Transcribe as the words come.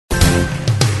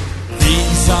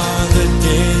are the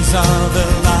days of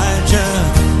Elijah,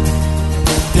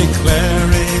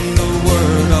 declaring the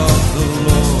word of the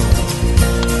Lord.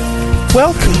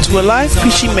 Welcome to a live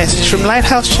preaching message from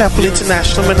Lighthouse Chapel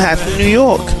International, Manhattan, New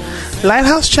York.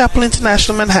 Lighthouse Chapel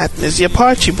International Manhattan is the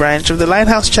Apache branch of the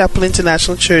Lighthouse Chapel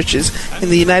International Churches in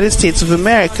the United States of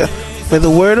America, where the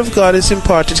Word of God is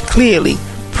imparted clearly,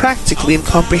 practically, and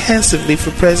comprehensively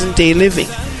for present-day living.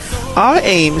 Our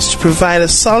aim is to provide a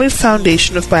solid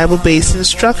foundation of Bible-based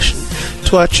instruction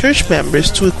to our church members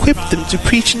to equip them to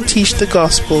preach and teach the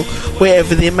gospel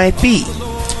wherever they might be.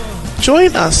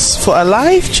 Join us for a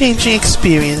life-changing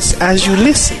experience as you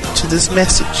listen to this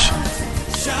message.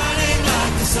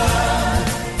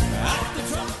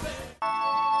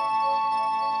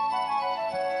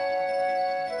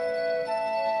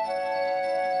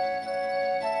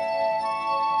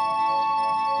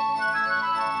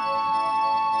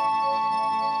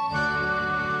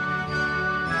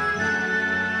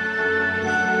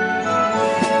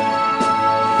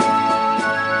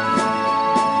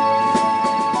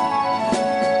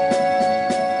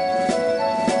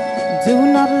 Do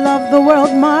not love the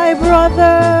world, my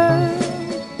brother,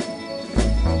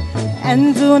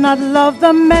 and do not love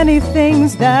the many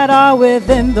things that are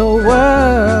within the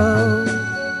world.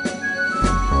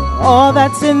 All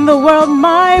that's in the world,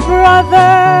 my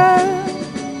brother,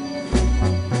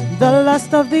 the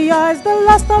lust of the eyes, the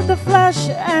lust of the flesh,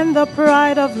 and the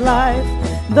pride of life.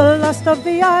 The lust of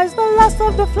the eyes, the lust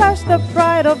of the flesh, the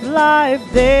pride of life,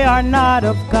 they are not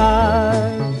of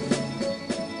God.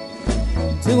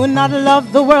 Do not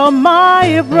love the world,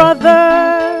 my brother,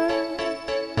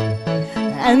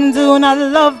 and do not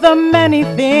love the many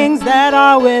things that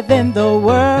are within the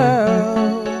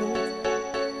world.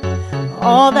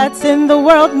 All that's in the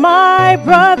world, my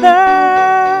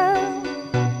brother,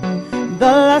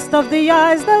 the lust of the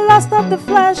eyes, the lust of the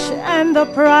flesh, and the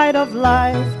pride of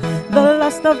life. The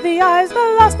lust of the eyes,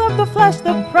 the lust of the flesh,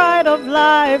 the pride of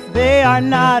life, they are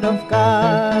not of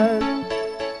God.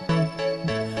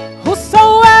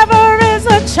 Whosoever is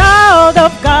a child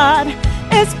of God,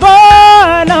 is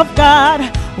born of God,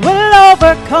 will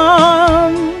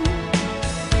overcome.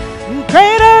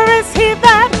 Greater is he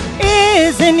that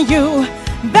is in you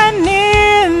than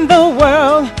in the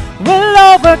world, will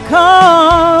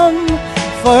overcome.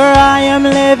 For I am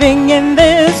living in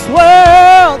this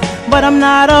world, but I'm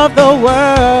not of the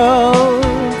world.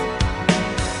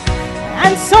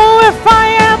 And so if I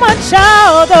am a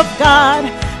child of God,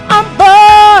 I'm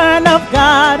born of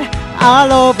God,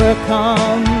 I'll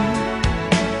overcome.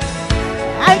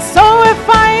 And so if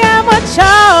I am a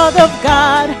child of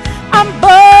God, I'm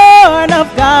born of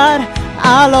God,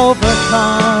 I'll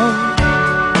overcome.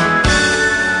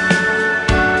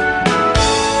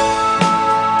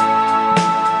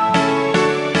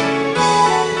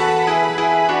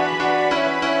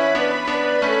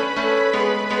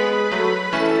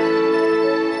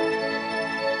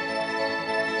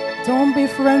 Don't be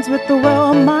friends with the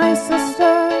world, my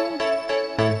sister.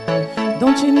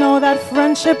 Don't you know that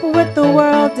friendship with the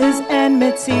world is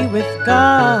enmity with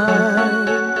God?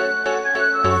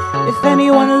 If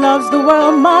anyone loves the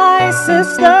world, my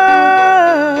sister,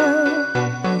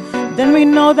 then we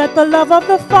know that the love of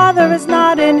the Father is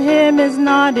not in him, is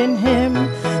not in him.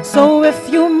 So if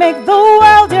you make the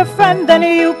world your friend, then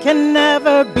you can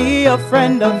never be a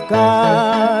friend of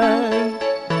God.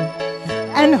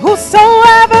 And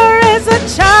whosoever is a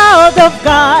child of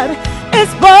God, is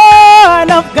born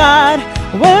of God,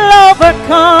 will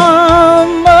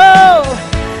overcome. Oh,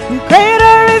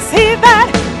 greater is he that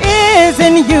is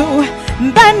in you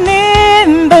than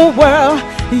in the world,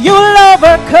 you'll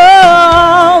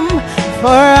overcome.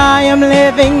 For I am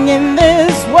living in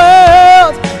this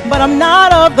world, but I'm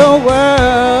not of the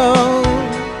world.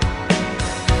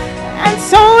 And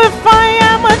so if I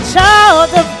am a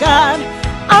child of God,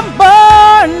 I'm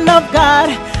born of God,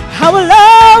 I will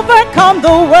overcome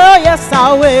the world, yes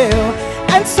I will.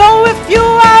 And so if you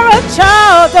are a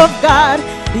child of God,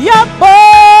 you're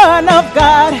born of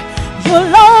God,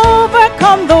 you'll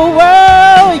overcome the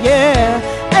world, yeah.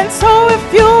 And so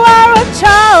if you are a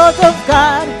child of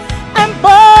God and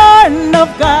born of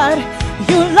God,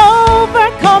 you'll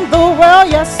overcome the world,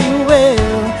 yes you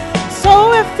will.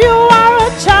 So if you are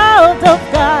a child of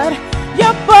God,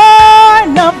 you're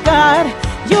born of God,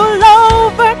 you'll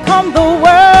overcome the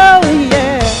world,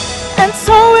 yeah. And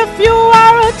so if you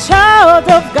are a child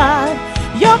of God,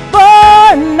 you're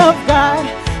born of God,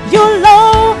 you'll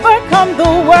overcome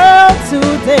the world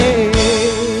today.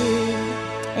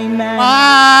 Amen.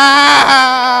 Wow.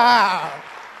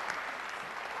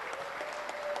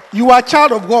 You are a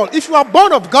child of God. If you are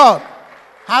born of God,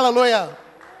 hallelujah,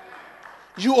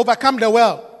 you overcome the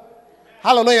world.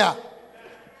 Hallelujah.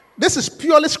 This is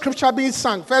purely scripture being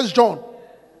sung. 1 John.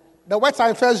 The words are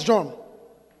in 1 John.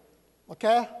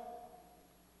 Okay?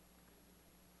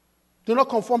 Do not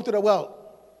conform to the world.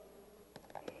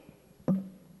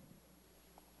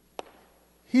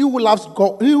 He who loves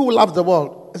God, he who loves the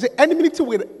world. Is it enmity?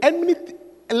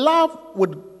 Love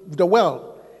with the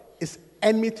world is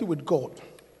enmity with God.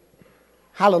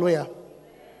 Hallelujah.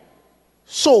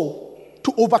 So,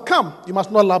 to overcome, you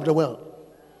must not love the world.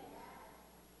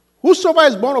 Whosoever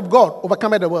is born of God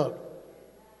overcometh the world.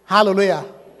 Hallelujah.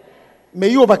 May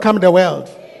you overcome the world.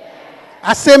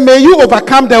 I say, may you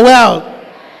overcome the world.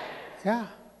 Yeah.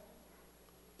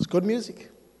 It's good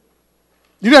music.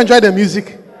 Did you enjoy the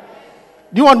music?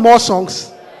 Do you want more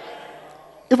songs?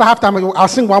 If I have time, I'll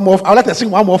sing one more. I'll let her sing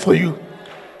one more for you.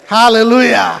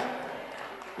 Hallelujah.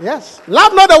 Yes.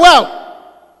 Love not the world,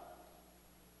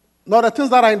 nor the things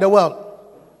that are in the world.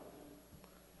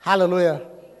 Hallelujah.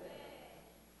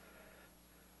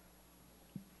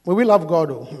 Will we love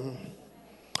God? Oh.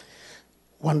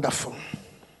 Wonderful.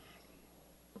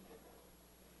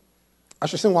 I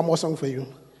should sing one more song for you.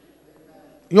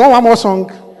 You want one more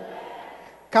song?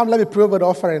 Come, let me pray over the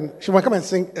offering. She will come and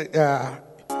sing. Hey, yeah.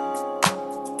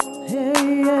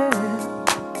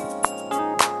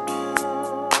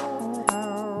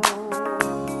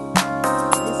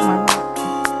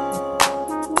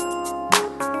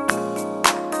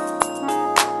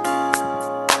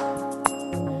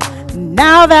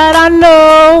 Now that I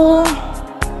know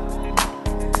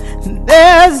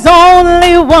there's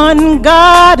only one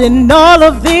God in all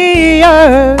of the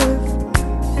earth,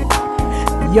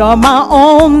 you're my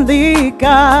only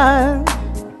God,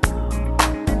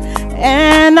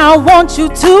 and I want you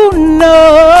to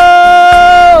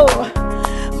know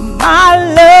my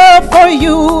love for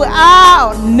you,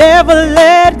 I'll never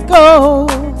let go,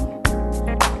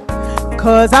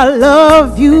 'cause I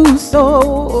love you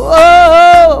so.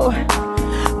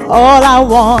 All I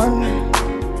want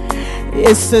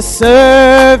is to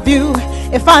serve you.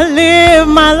 If I live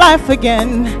my life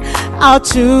again, I'll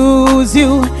choose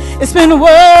you. It's been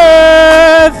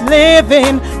worth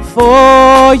living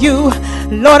for you.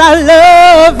 Lord, I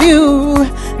love you.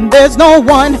 There's no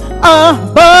one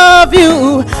above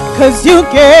you, 'cause you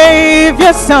gave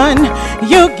your son,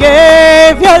 you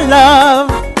gave your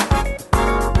love,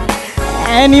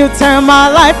 and you turned my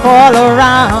life all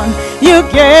around. You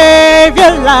gave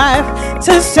your life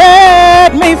to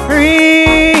set me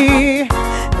free.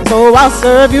 So I'll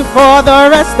serve you for the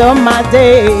rest of my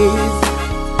days.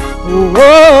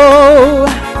 Whoa,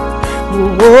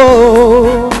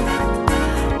 whoa,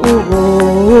 whoa,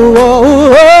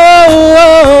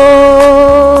 whoa,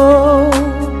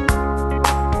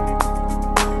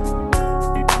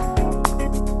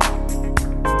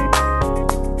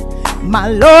 my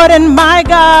Lord and my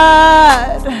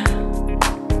God,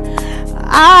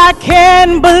 I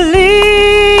can't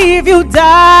believe you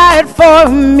died for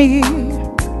me.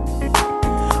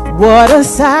 What a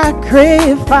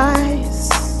sacrifice.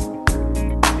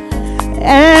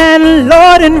 And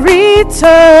Lord, in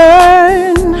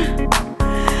return,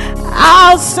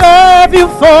 I'll serve you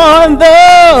for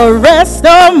the rest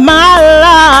of my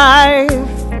life.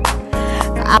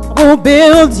 I will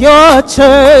build your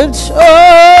church.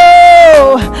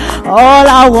 Oh, all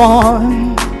I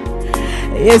want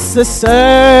is to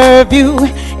serve you.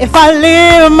 If I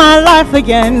live my life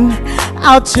again,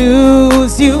 I'll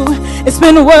choose you. It's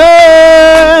been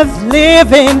worth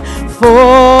living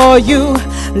for you.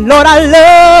 Lord, I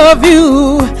love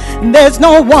you. There's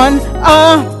no one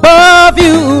above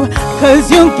you, 'cause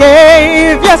you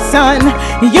gave your son,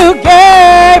 you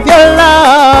gave your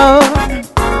love,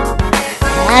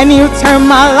 and you turned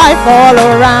my life all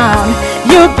around.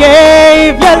 You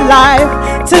gave your life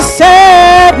to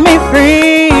set me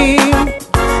free,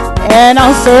 and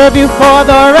I'll serve you for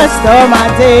the rest of my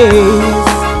days.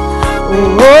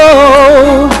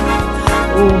 Whoa,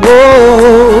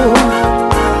 whoa,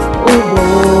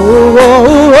 whoa,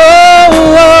 whoa,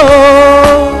 whoa.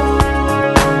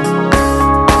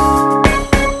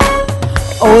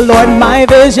 Oh Lord, my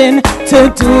vision to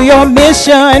do your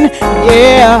mission,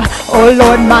 yeah. Oh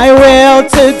Lord, my will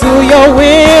to do your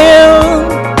will.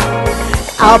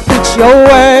 I'll preach your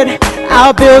word,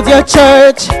 I'll build your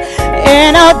church,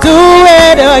 and I'll do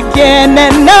it again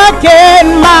and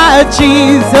again, my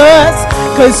Jesus.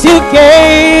 'Cause you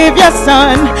gave your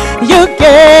son, you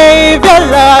gave your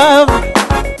love,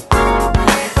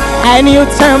 and you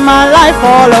turned my life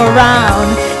all around.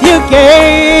 You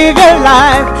gave your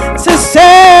life to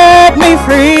set me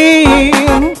free.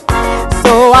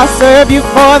 So I'll serve you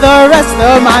for the rest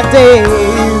of my days.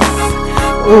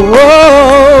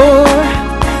 Whoa,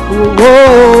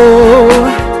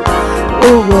 whoa,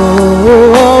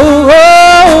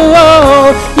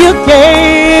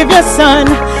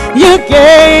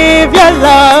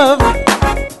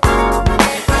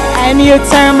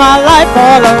 life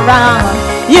all around.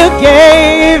 You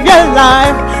gave your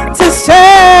life to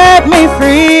set me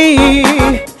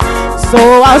free.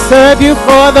 So I'll serve you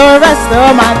for the rest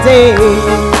of my days.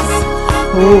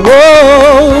 Oh,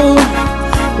 oh,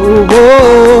 oh, oh,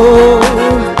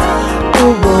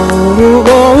 oh, oh,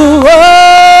 oh, oh.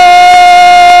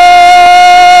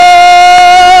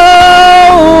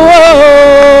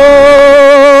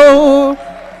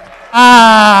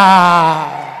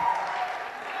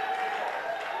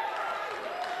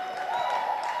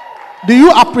 Do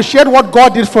you appreciate what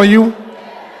God did for you?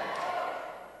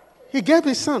 He gave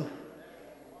his son.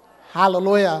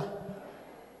 Hallelujah.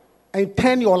 And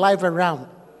turn your life around.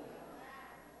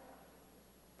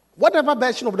 Whatever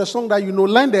version of the song that you know,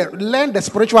 learn the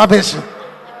spiritual version.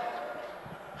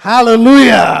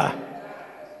 Hallelujah.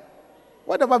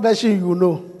 Whatever version you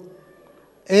know.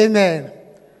 Amen.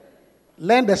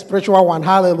 Learn the spiritual one.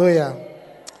 Hallelujah.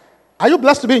 Are you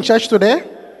blessed to be in church today?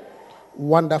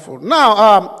 Wonderful.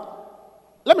 Now,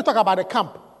 let me talk about the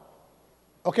camp.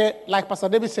 Okay, like Pastor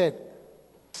David said.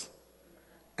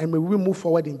 And may we move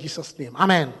forward in Jesus' name.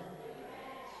 Amen.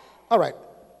 All right.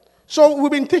 So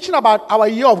we've been teaching about our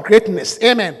year of greatness.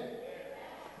 Amen.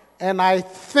 And I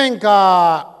think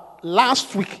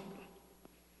last week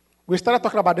we started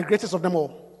talking about the greatest of them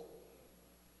all.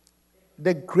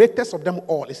 The greatest of them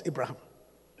all is Abraham.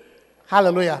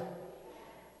 Hallelujah.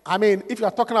 I mean, if you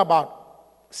are talking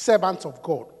about servants of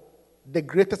God, the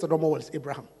greatest of them all is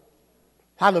Abraham.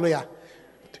 Hallelujah.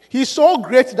 He's so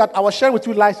great that I was sharing with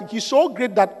you last week. He's so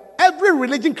great that every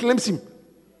religion claims him. You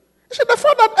see, the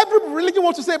fact that every religion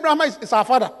wants to say Abraham is our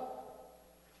father.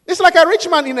 It's like a rich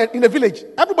man in a village.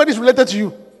 Everybody's related to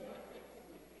you.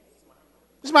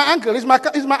 He's my uncle. He's my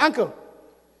uncle.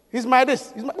 He's my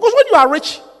this. Because when you are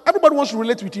rich, everybody wants to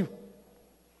relate with you.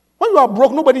 When you are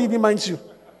broke, nobody even minds you.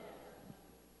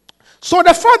 So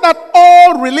the fact that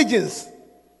all religions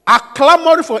are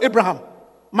clamoring for Abraham,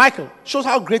 Michael, shows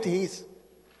how great he is.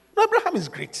 Abraham is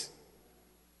great.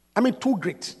 I mean, too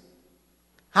great.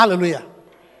 Hallelujah.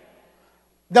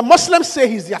 The Muslims say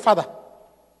he's their father.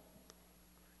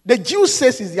 The Jews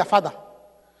say he's their father.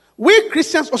 We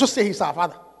Christians also say he's our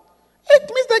father.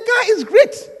 It means the guy is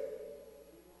great.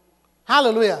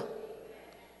 Hallelujah.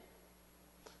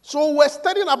 So we're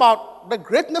studying about the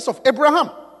greatness of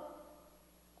Abraham.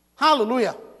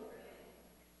 Hallelujah.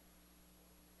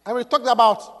 And we talked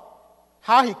about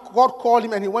how God called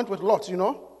him and he went with Lot, you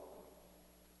know.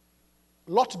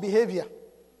 Lot's behavior.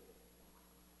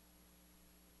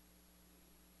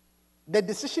 The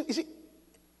decision, you see,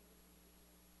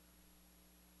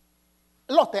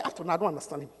 Lot, after I don't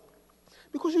understand him.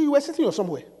 Because you were sitting here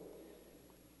somewhere.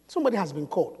 Somebody has been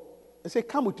called. They say,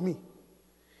 come with me.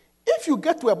 If you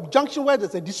get to a junction where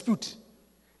there's a dispute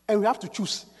and we have to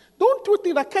choose, don't you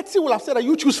think that Ketsi will have said that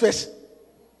you choose first?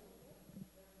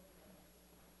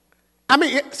 I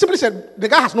mean, simply said, the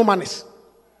guy has no manners.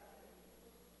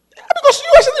 Because you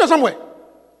are sitting here somewhere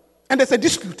and there's a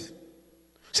dispute.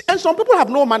 See, and some people have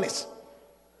no manners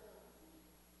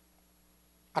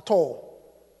at all.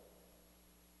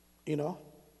 You know?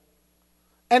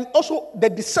 And also the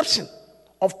deception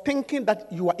of thinking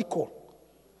that you are equal.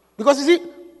 Because you see,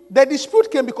 the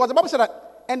dispute came because the Bible said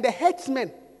that, and the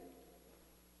headsmen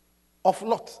of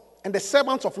Lot, and the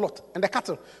servants of Lot, and the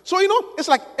cattle. So, you know, it's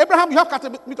like Abraham, you have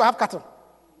cattle, me to have cattle.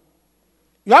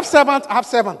 You have servants, I have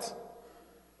servants.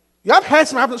 You have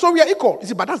headsmen, I have, so we are equal. You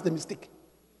see, but that's the mistake.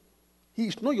 He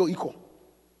is not your equal.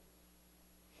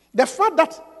 The fact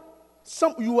that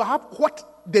you have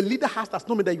what the leader has does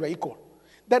not mean that you are equal.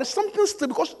 There is something still,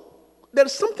 because there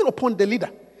is something upon the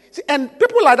leader. See, and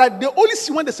people like that, they only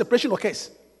see when the separation occurs.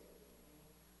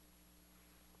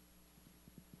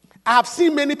 I have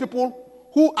seen many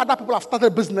people who other people have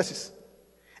started businesses.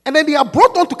 And then they are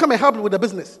brought on to come and help with the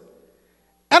business.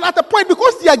 And at a point,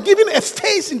 because they are given a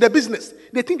face in the business,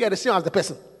 they think they are the same as the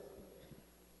person.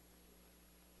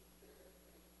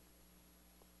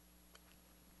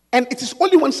 And it is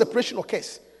only when separation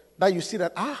occurs that you see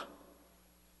that,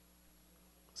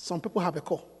 some people have a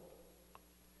call.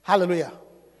 Hallelujah.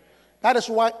 That is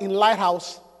why in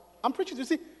Lighthouse, I'm preaching, you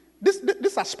see,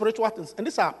 these are spiritual things, and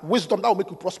these are wisdom that will make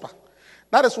you prosper.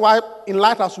 That is why in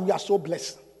Lighthouse we are so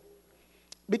blessed.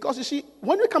 Because you see,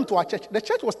 when we come to our church, the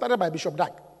church was started by Bishop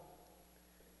Dag.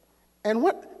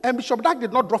 And Bishop Dag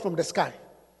did not drop from the sky.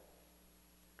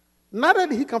 Neither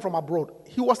did he come from abroad.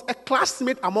 He was a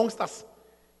classmate amongst us,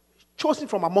 chosen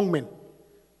from among men.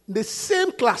 The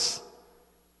same class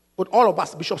with all of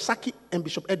us, Bishop Saki and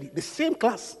Bishop Eddie, the same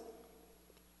class.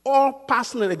 All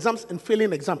passing exams and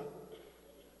failing exam.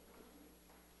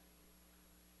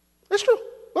 It's true.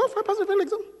 Well, 5 passing and failing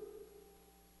exam.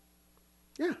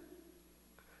 Yeah.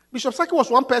 Bishop Saki was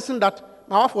one person that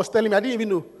my wife was telling me, I didn't even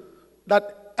know,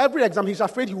 that every exam he's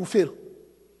afraid he will fail.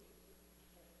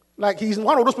 Like he's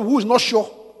one of those people who is not sure.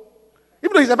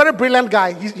 Even though he's a very brilliant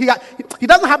guy, he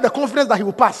doesn't have the confidence that he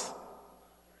will pass.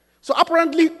 So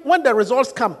apparently, when the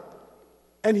results come,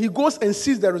 and he goes and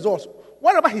sees the results,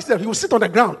 whatever he said, he will sit on the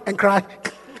ground and cry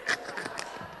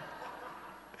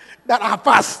that I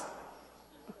passed.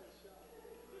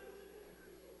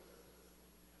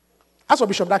 As for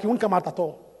Bishop Dak, he won't come out at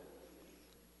all.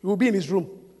 He will be in his room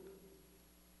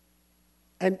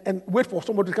and wait for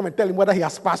somebody to come and tell him whether he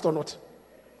has passed or not.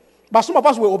 But some of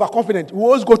us were overconfident. We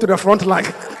always go to the front line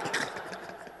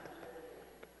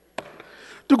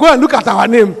to go and look at our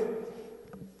name.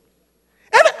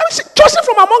 And chosen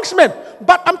from amongst men.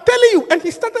 But I'm telling you, and he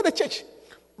started the church.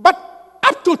 But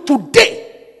up to today,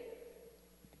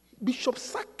 Bishop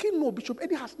Saki, no, Bishop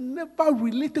Eddie has never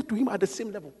related to him at the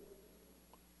same level.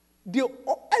 They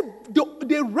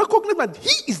recognize that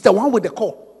he is the one with the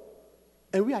call.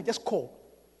 And we are just called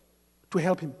to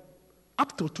help him.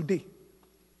 Up till today,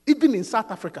 even in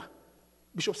South Africa,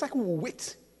 Bishop Saki will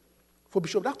wait for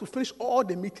Bishop Dak to finish all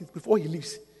the meetings before he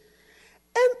leaves.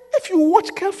 And if you watch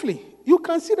carefully, you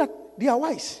can see that they are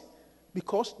wise.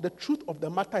 Because the truth of the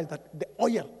matter is that the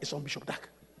oil is on Bishop Dak.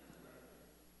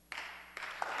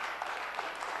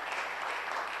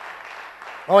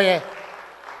 Oh yeah.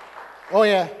 Oh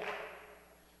yeah.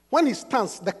 When he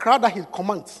stands, the crowd that he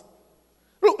commands.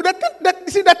 Look, the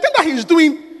thing that he's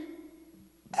doing,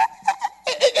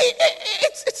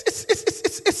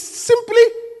 it's simply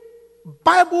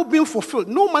Bible being fulfilled.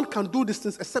 No man can do these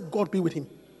things except God be with him.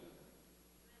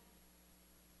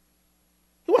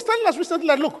 He was telling us recently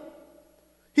that, look,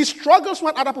 he struggles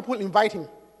when other people invite him.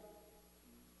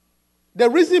 The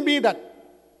reason being that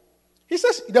he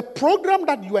says the program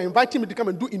that you are inviting me to come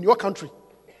and do in your country,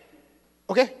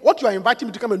 okay, what you are inviting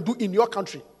me to come and do in your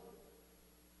country,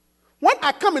 when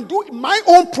I come and do my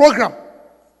own program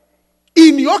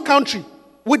in your country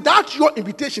without your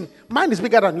invitation, mine is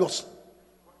bigger than yours.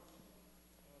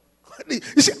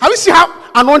 You see, have you seen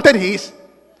how anointed he is?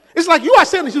 It's like you are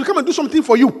saying he will come and do something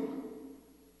for you.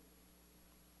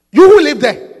 You who live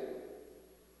there.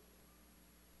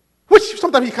 Which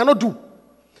sometimes he cannot do.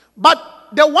 But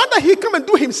the one that he come and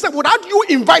do himself without you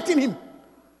inviting him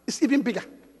is even bigger.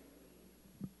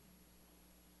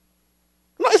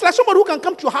 No, it's like somebody who can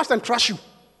come to your house and trash you.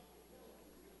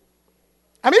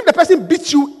 I mean, if the person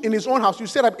beats you in his own house, you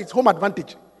say that it's home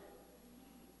advantage.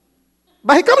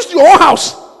 But he comes to your own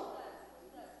house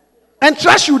and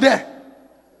trash you there.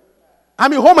 I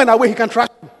mean, home and away, he can trash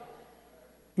you.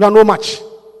 You are no match.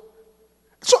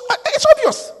 So it's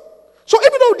obvious. So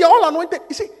even though they are all anointed,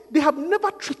 you see, they have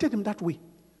never treated him that way.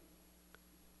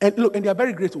 And look, and they are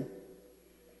very grateful.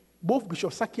 Both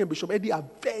Bishop Saki and Bishop Eddie are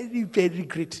very, very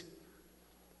great.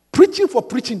 Preaching for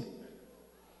preaching.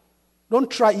 Don't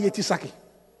try E.A.T. Saki.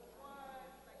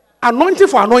 Anointing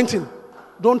for anointing.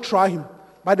 Don't try him.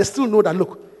 But they still know that,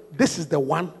 look, this is the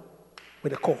one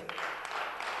with the call.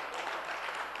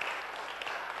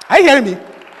 Are you hearing me?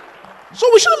 So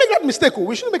we shouldn't make that mistake.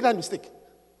 We shouldn't make that mistake.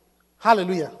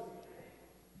 Hallelujah.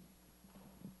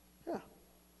 Yeah.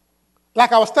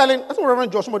 Like I was telling, that's what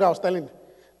Reverend Josh Moda was telling.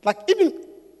 Like even,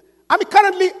 I mean,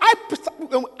 currently,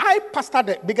 I pastor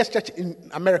the biggest church in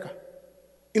America.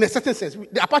 In a certain sense.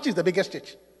 The Apache is the biggest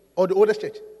church. Or the oldest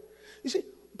church. You see,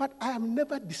 but I am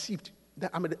never deceived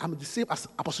that I'm the same as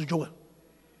Apostle Joel.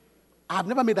 I have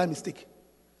never made that mistake.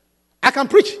 I can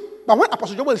preach, but when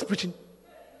Apostle Joel is preaching,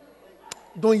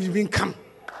 don't even come.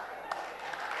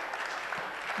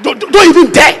 Don't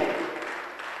even dare.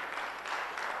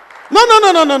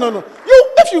 No.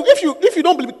 If you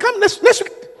don't believe, come next week,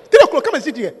 3 o'clock, come and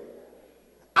sit here.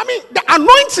 I mean, the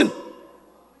anointing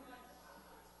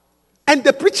and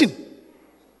the preaching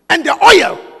and the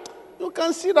oil. You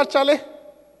can see that, Charlie.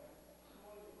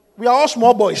 We are all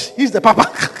small boys. He's the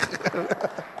papa.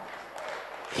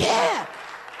 Yeah.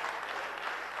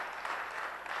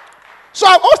 So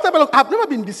I've always said, I've never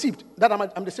been deceived that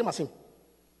I'm the same as him.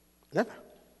 Never.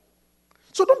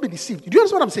 So don't be deceived. Do you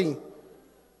understand what I'm saying?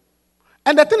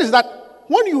 And the thing is that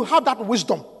when you have that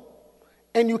wisdom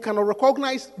and you can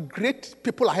recognize great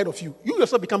people ahead of you, you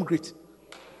yourself become great.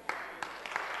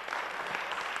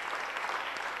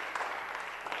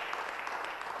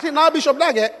 See, now Bishop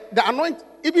Dage, the anointed,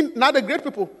 even now the great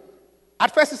people,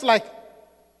 at first it's like,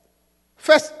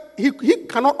 first, he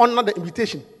cannot honor the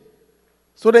invitation.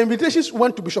 So the invitations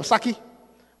went to Bishop Saki.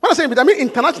 When I say invitation, I mean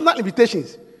international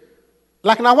invitations.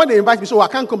 Like now when they invite me, so I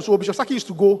can't come, so Bishop Saki used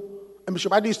to go, and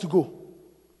Bishop Adi used to go.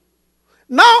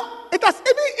 Now, it has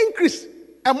even increased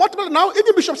and multiplied. Now,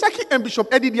 even Bishop Saki and Bishop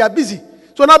Eddie, they are busy.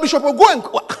 So now Bishop will go and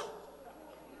go.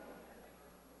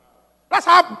 That's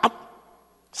how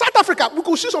South Africa, we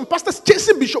could see some pastors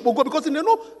chasing Bishop Ogo because they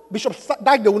know Bishop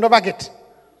Dag they will never get.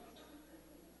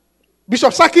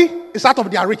 Bishop Saki is out of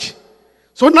their reach.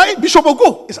 So now Bishop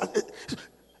Ogo is.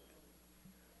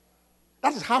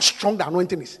 That is how strong the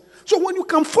anointing is. So when you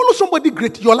can follow somebody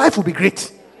great, your life will be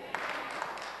great.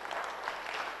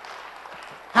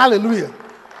 Hallelujah.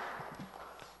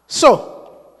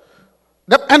 So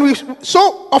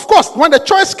of course, when the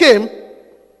choice came,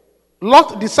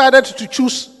 Lot decided to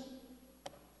choose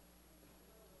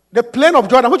the plain of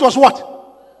Jordan, which was what?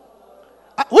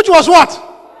 Which was what?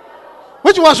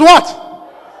 Which was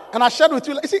what? And I shared with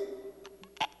you, you see,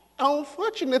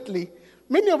 unfortunately,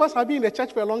 many of us have been in the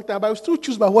church for a long time, but we still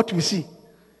choose by what we see.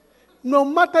 No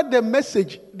matter the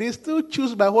message, they still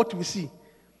choose by what we see.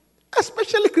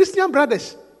 Especially Christian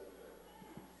brothers.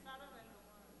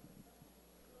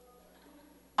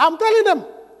 I'm telling them,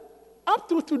 up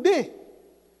to today,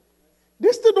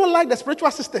 they still don't like the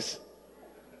spiritual sisters.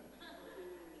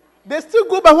 They still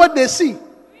go by what they see.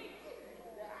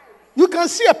 You can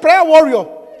see a prayer warrior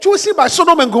chosen by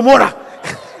Sodom and Gomorrah.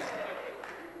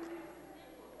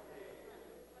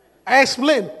 I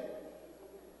explain.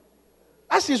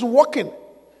 As he's walking,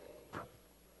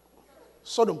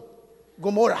 Sodom,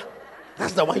 Gomorrah,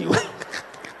 that's the one you want.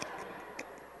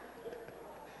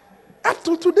 Up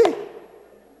to today,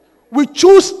 we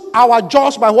choose our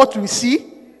jobs by what we see.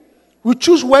 We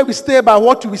choose where we stay by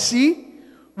what we see.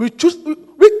 We choose,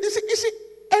 you see,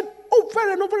 and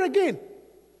over again,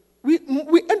 we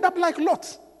end up like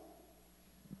Lot.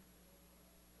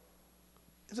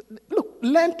 Look,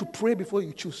 learn to pray before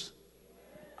you choose.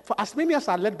 For as many as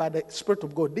are led by the Spirit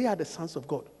of God, they are the sons of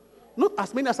God. Not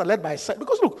as many as are led by sight.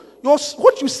 Because look,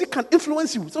 what you see can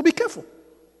influence you. So be careful.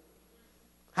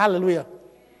 Hallelujah.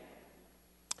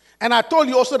 And I told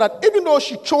you also that even though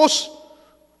she chose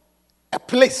a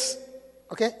place,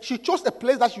 okay, she chose a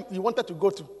place that he wanted to go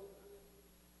to.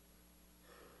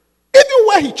 Even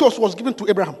where he chose was given to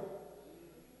Abraham.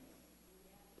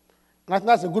 And I think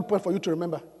that's a good point for you to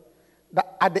remember.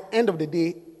 That at the end of the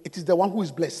day, it is the one who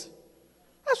is blessed.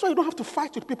 That's why you don't have to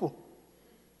fight with people.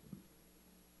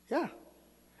 Yeah.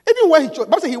 Even where he chose,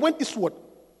 but he went eastward.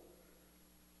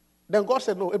 Then God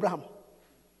said, no, Abraham,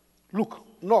 look,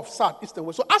 north, south, east, and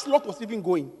west. So as Lot was even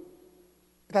going,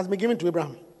 it has been given to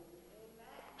Abraham.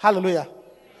 Hallelujah.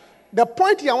 The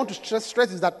point here I want to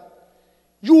stress is that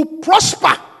you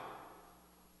prosper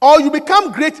or you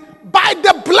become great by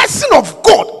the blessing of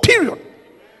God. Period.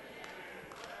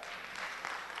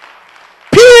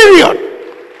 Period.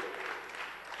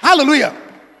 Hallelujah.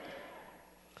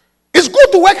 It's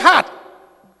good to work hard.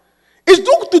 It's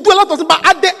good to do a lot of things, but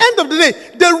at the end of the day,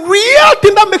 the real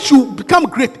thing that makes you become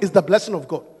great is the blessing of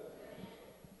God.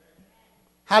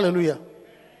 Hallelujah.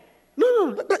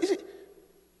 No. You see,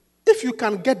 if you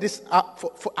can get this,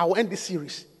 for our end this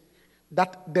series,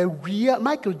 that the real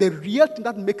thing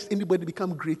that makes anybody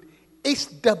become great is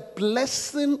the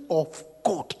blessing of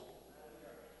God.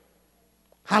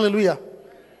 Hallelujah.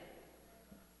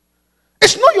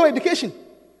 It's not your education.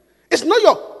 It's not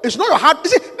your heart.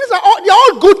 You see, they're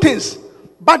all good things.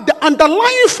 But the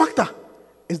underlying factor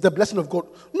is the blessing of God.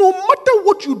 No matter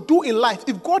what you do in life,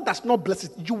 if God does not bless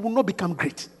it, you will not become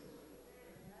great.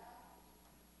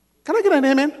 Can I get an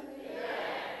amen?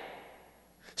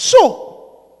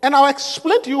 So, and I'll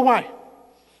explain to you why.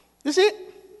 You see,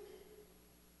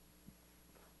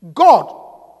 God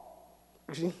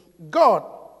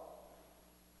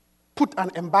put an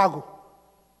embargo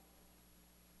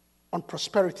on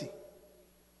prosperity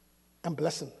and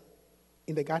blessing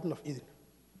in the Garden of Eden.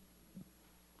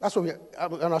 That's what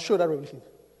and I'll show that revelation.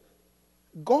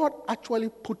 God actually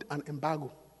put an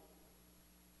embargo.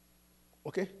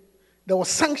 Okay? There were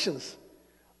sanctions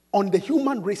on the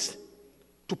human race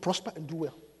to prosper and do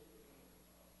well.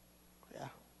 Yeah.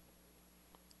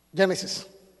 Genesis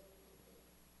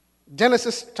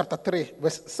chapter 3,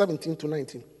 verse 17 to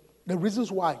 19. The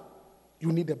reasons why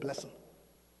you need a blessing.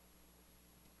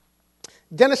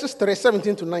 Genesis 3,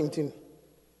 17 to 19.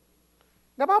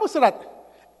 The Bible said that,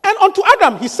 and unto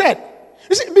Adam he said,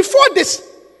 you see, before this,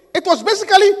 it was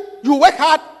basically you work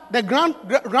hard, the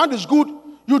ground is good,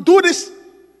 you do this,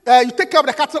 you take care of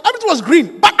the cattle, everything was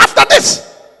green. But after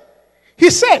this, he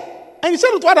said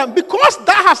unto Adam, because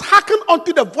thou hast hearkened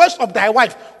unto the voice of thy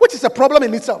wife, which is a problem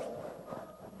in itself.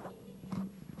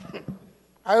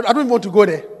 I don't even want to go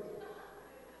there.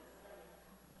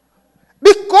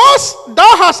 Because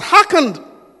thou hast hearkened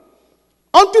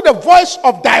unto the voice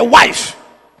of thy wife.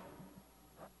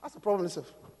 That's the problem in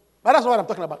itself. But that's what I'm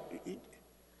talking about.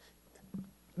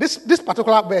 This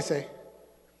particular verse,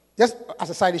 just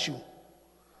as a side issue.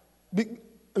 You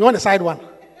want a side one?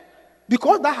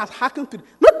 Because that has hearkened to,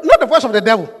 not the voice of the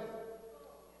devil.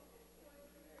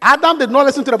 Adam did not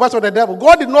listen to the voice of the devil.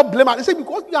 God did not blame us. He said,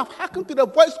 because you have hearkened to the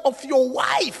voice of your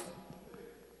wife.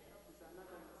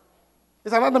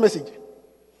 It's another message.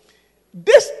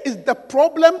 This is the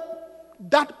problem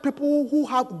that people who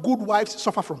have good wives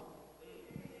suffer from.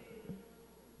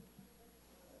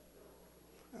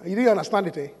 You didn't understand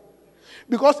it, eh?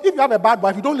 Because if you have a bad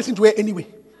wife, you don't listen to her anyway.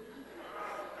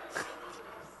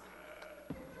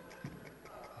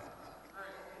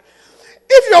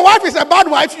 If your wife is a bad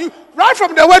wife, you right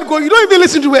from the word go, you don't even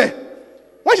listen to her.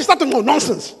 When she starts to go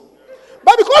nonsense.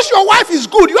 But because your wife is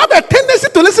good, you have a tendency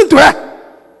to listen to her.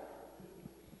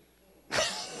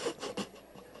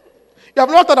 You have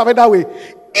not thought of it that way.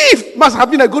 Eve must have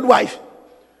been a good wife.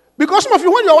 Because some of you,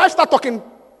 when your wife starts talking,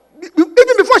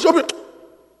 even before she opens,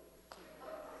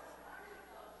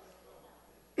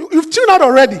 you've tuned out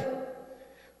already.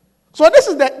 So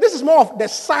this is more of the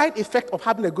side effect of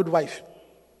having a good wife.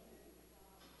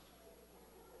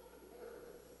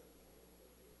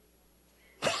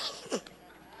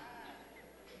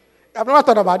 I've never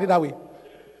thought about it that way.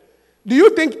 Do you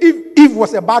think if Eve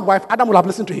was a bad wife, Adam would have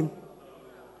listened to him?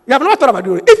 You have never thought about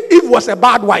it. If Eve was a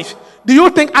bad wife, do you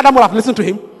think Adam would have listened to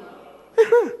him?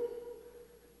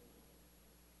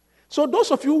 So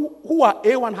those of you who are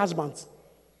A1 husbands,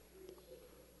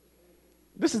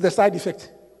 this is the side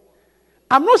effect.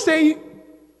 I'm not saying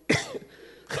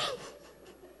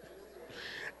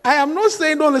I am not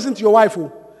saying don't listen to your wife.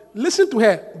 Listen to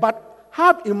her, but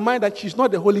have in mind that she's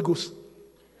not the Holy Ghost.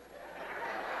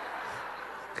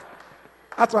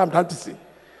 That's what I'm trying to say.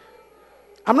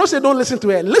 I'm not saying don't listen to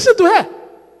her. Listen to her.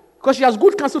 Because she has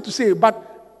good counsel to say.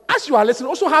 But as you are listening,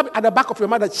 also have at the back of your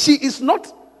mind that she is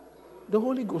not the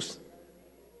Holy Ghost.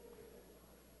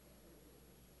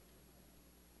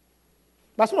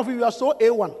 But some of you are so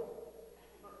A1.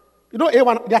 You know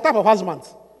A1, they are type of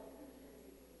husbands.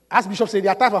 As Bishop said, they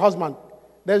are type of husband.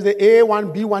 There's the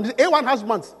A1, B1. There's A1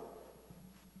 husbands.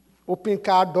 Open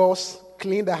car doors,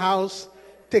 clean the house,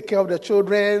 take care of the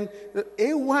children.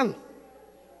 A1.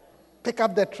 Pick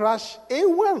up the trash.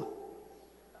 A1.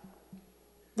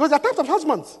 Those are types of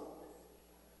husbands.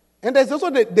 And there's also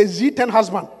the Z10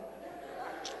 husband.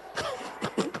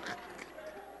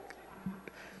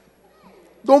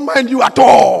 Don't mind you at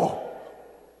all.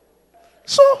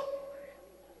 So,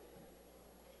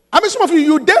 I mean, some of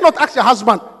you dare not ask your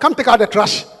husband, come take out the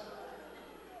trash.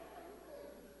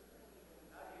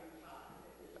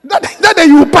 That day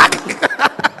you back.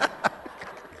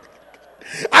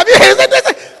 Have you heard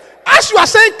that? As you are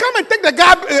saying, come and take the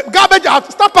garbage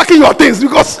out, start packing your things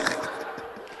because.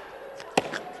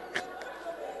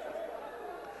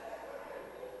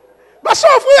 But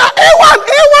some of you are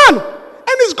A1.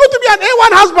 And it's good to be an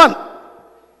A1 husband.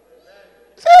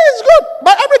 Say it's good,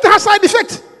 but everything has side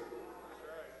effect.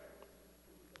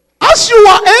 As you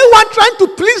are A1 trying to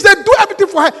please her, do everything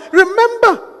for her.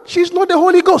 Remember, she's not the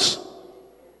Holy Ghost.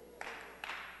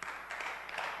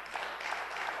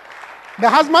 The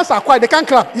husbands are quiet, they can't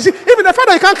clap. You see, even the fact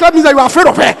that you can't clap means that you are afraid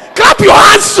of her. Clap your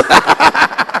hands.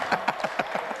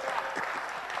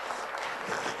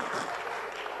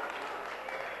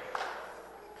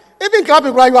 Even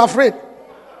clapping while you are afraid.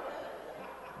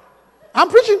 I'm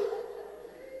preaching.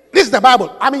 This is the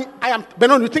Bible. I mean,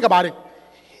 Benon, you think about it.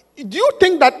 Do you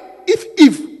think that if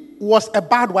Eve was a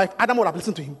bad wife, Adam would have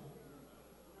listened to him?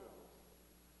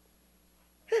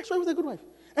 Yeah, so he was a good wife.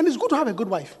 And it's good to have a good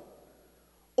wife.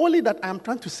 Only that I am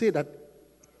trying to say that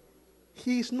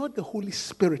he is not the Holy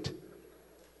Spirit.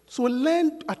 So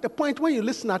learn at the point, when you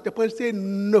listen at the point, say,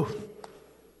 no.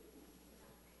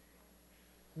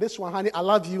 This one, honey, I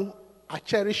love you. I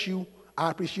cherish you. I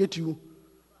appreciate you.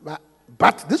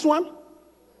 But this one,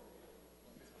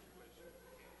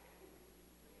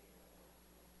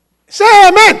 say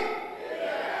amen.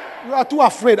 You are too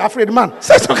afraid man.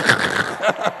 Say so.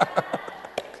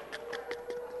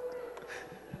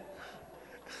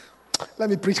 Let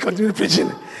me preach, continue preaching.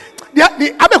 They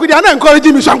are not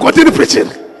encouraging me, so I'm continuing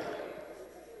preaching.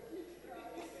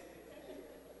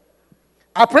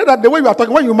 I pray that the way you are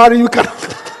talking, when you marry, you can.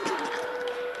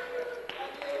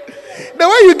 The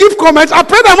way you give comments, I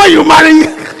pray that when you marry,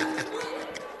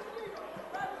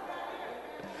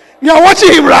 you are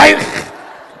watching him, right?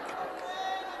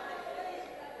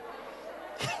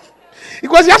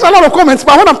 Because he has a lot of comments,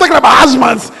 but when I'm talking about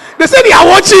husbands, they say they are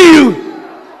watching you.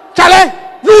 Charlie,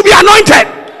 you will be anointed.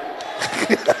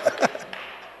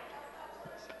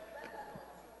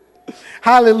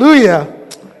 Hallelujah.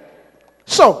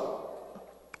 So,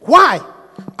 why?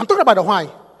 I'm talking about the why.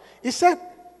 He said,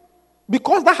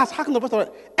 because that has hearkened the voice of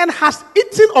God, and has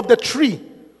eaten of the tree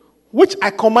which I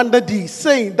commanded thee,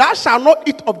 saying, thou shalt not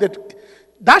eat of the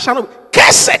Thou shalt not.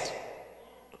 Cursed.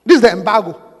 This is the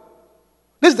embargo.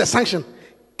 This is the sanction.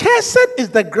 Cursed is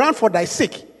the ground for thy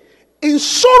sake. In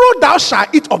sorrow thou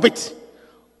shalt eat of it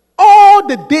all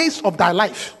the days of thy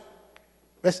life.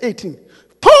 Verse 18.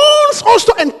 Thorns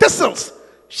also and thistles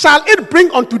shall it bring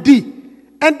unto thee,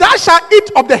 and thou shalt eat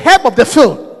of the herb of the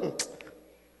field.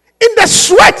 In the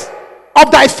sweat of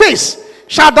thy face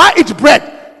shalt thou eat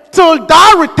bread, till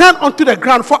thou return unto the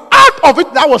ground, for out of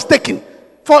it thou was taken.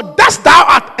 For dust thou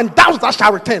art, and thou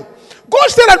shalt return. God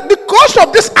said that because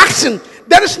of this action,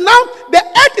 there is now, the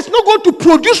earth is not going to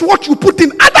produce what you put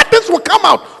in. Other things will come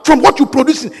out from what you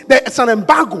produce. There is an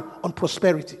embargo on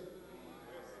prosperity.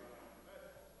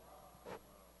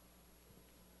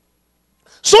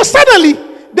 So suddenly,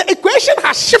 the equation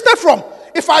has shifted from,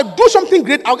 if I do something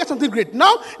great, I'll get something great.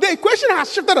 Now, the equation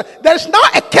has shifted. There is now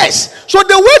a curse. So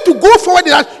the way to go forward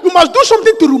is that you must do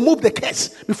something to remove the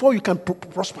curse before you can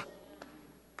prosper.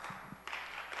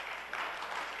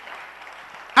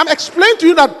 I'm explaining to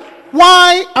you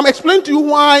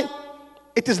why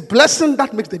it is blessing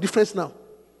that makes the difference now.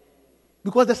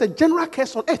 Because there's a general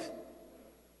curse on earth.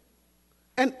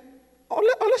 And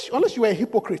unless you are a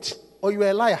hypocrite or you are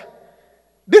a liar,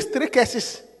 these three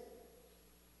curses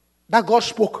that God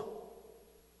spoke,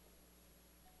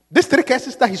 these three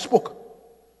curses that He spoke,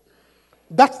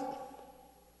 that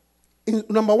in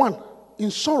number one,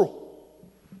 in sorrow,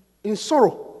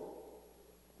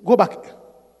 go back.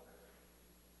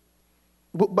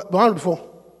 But the one before.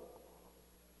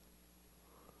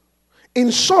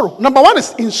 In sorrow. Number one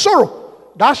is in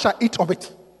sorrow, thou shalt eat of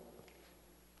it.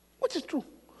 Which is true.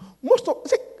 Most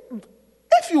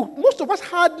of us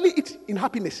hardly eat in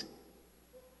happiness.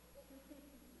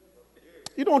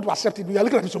 You don't want to accept it, but you are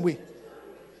looking at it some way.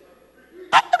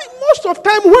 I mean, most of the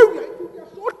time when we are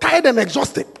so tired and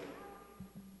exhausted.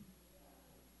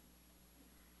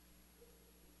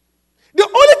 The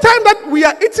only time that we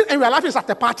are eating and we are laughing is at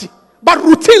a party. But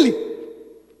routinely.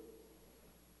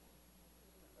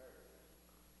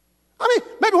 I mean,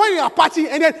 maybe when you are partying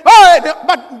and then,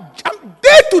 but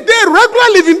day to day, regular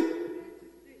living.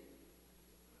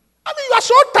 I mean, you are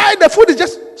so tired, the food is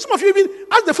just, some of you even,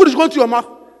 as the food is going to your mouth.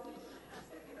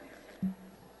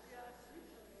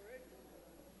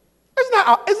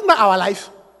 Isn't that our life?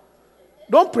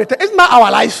 Don't pretend. Isn't that our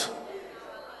life?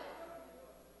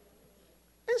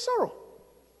 In sorrow.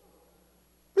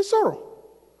 In sorrow.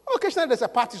 Occasionally there's a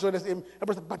party, so there's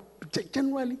but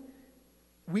generally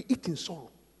we eat in sorrow.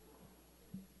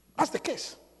 That's the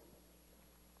case.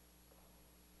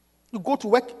 You go to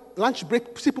work, lunch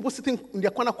break, see people sitting in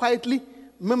their corner quietly,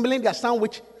 mumbling their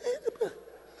sandwich.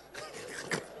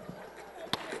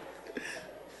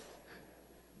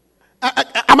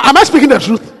 Am I speaking the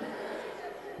truth?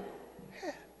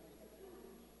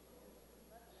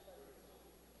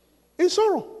 In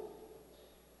sorrow.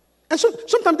 And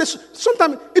sometimes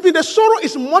even the sorrow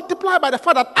is multiplied by the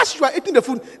fact that as you are eating the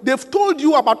food, they've told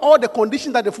you about all the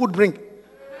conditions that the food brings.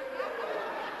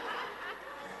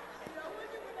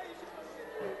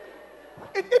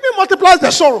 It even multiplies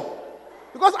the sorrow.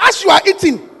 Because as you are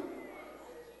eating,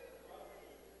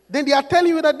 then they are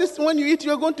telling you that this, when you eat,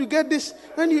 you're going to get this.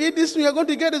 When you eat this, you're going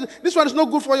to get this. This one is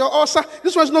not good for your ulcer.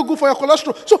 This one is not good for your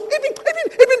cholesterol. So even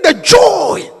the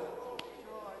joy.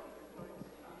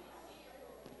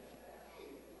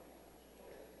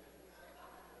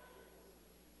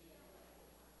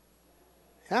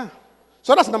 Yeah.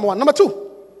 So that's number one. Number two.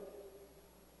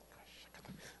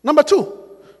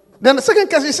 Then the second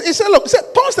case is look, it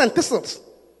said thorns and thistles.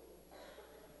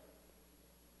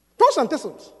 Thorns and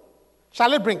thistles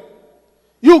shall it bring.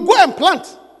 You go and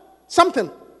plant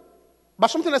something, but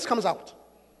something else comes out.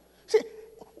 See,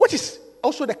 what is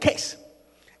also the case?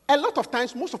 A lot of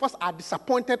times, most of us are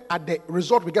disappointed at the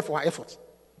result we get for our efforts.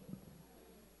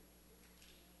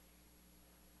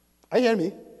 Are you hearing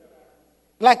me?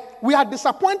 Like, we are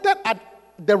disappointed at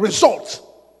the results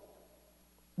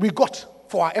we got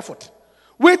for our effort.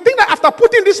 We think that after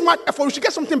putting this much effort, we should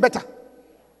get something better.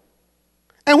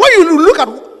 And when you look at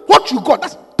what you got,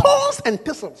 that's thorns and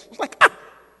thistles. It's like,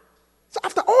 so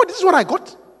after all, this is what I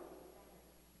got?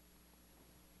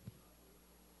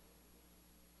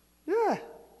 Yeah.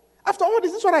 After all,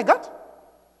 this is what I got?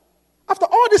 After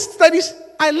all these studies,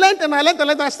 I learned and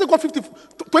I still got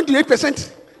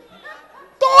 28%.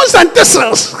 Thorns and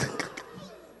thistles.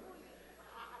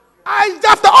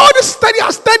 After all this study,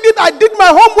 I studied, I did my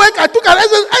homework, I took a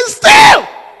lesson, and still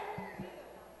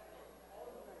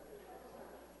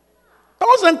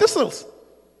thorns and thistles.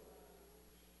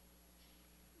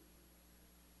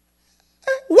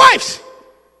 Wives,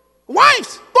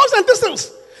 thorns and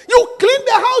thistles. You clean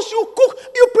the house, you cook,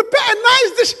 you prepare a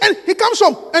nice dish, and he comes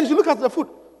home and you look at the food.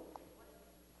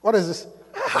 What is this?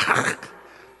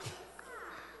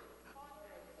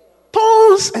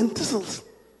 Thorns and thistles.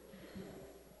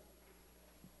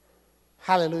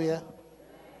 Hallelujah.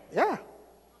 Yeah.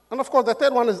 And of course, the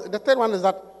third one is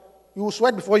that you will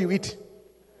sweat before you eat.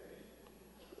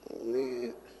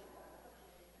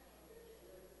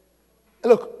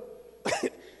 Look,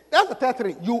 that's the third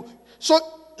thing. So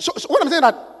what I'm saying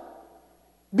that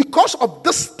because of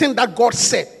this thing that God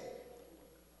said,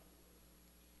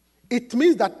 it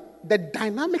means that the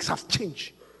dynamics have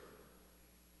changed.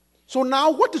 So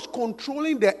now what is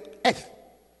controlling the earth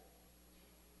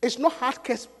is not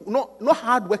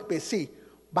hard work per se,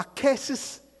 but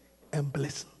curses and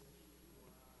blessing.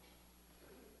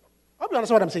 I hope you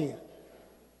understand what I'm saying.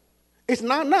 It's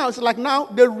now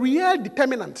the real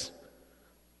determinant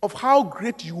of how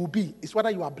great you will be is whether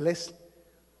you are blessed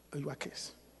or you are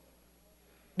cursed.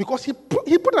 Because he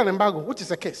put an embargo, which is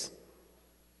a curse.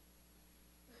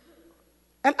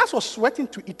 And as for sweating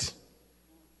to eat,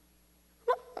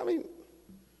 I mean,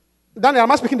 Daniel,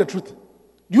 am I speaking the truth? Do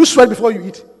you sweat before you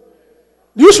eat?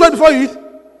 Do you sweat before you eat?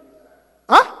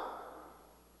 Huh?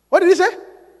 What did he say?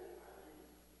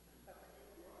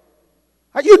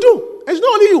 You do. It's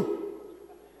not only you.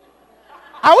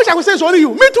 I wish I could say it's only you.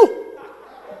 Me too.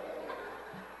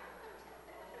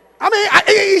 I mean,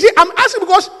 you see, I'm asking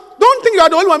because don't think you are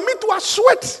the only one. Me too, I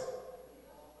sweat.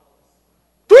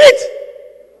 To eat.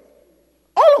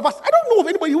 All of us. I don't know of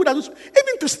anybody who doesn't sweat.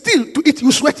 Even to steal, to eat,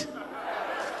 you sweat.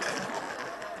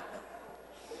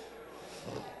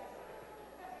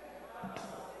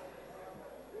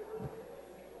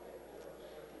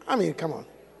 I mean, come on.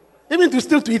 Even to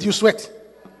steal, to eat, you sweat.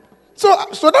 So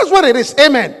that's what it is.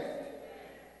 Amen.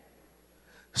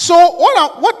 So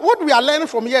what we are learning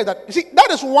from here is that, you see,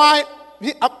 that is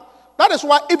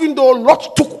why even though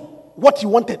Lot took what he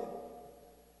wanted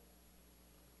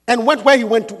and went where he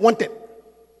wanted,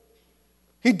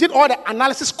 he did all the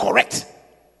analysis correct.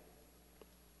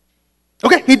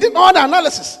 Okay, he did all the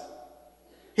analysis.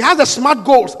 He has the smart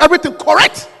goals, everything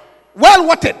correct, well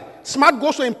watered. Smart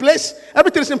goals are in place.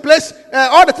 Everything is in place.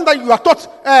 All the things that you are taught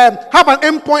have an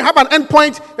end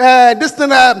point. This thing,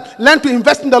 learn to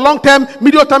invest in the long term,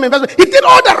 medium term investment. He did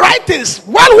all the right things,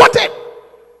 well watered.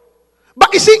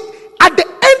 But you see, at the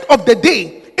end of the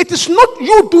day, it is not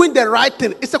you doing the right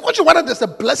thing. It's a question whether there's a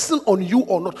blessing on you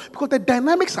or not, because the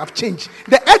dynamics have changed.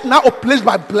 The earth now operates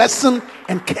by blessing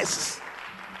and curses.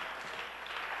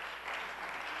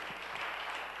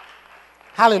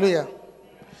 Hallelujah.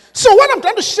 So what I'm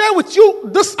trying to share with you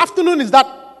this afternoon is that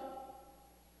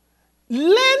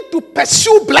learn to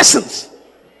pursue blessings.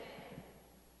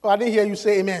 Oh, I didn't hear you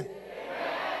say amen.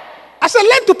 I said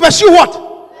learn to pursue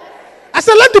what? I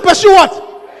said learn to pursue what?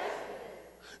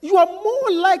 You are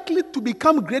more likely to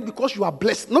become great because you are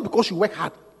blessed, not because you work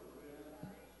hard.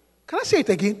 Can I say it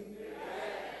again?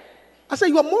 I said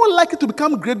you are more likely to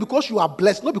become great because you are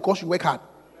blessed, not because you work hard.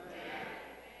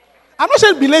 I'm not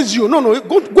saying be lazy. No.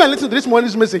 Go and listen to this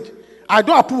morning's message. I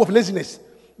don't approve of laziness.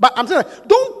 But I'm saying,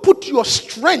 don't put your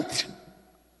strength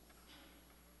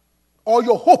or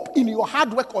your hope in your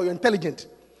hard work or your intelligence.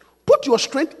 Put your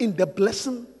strength in the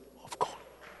blessing of God.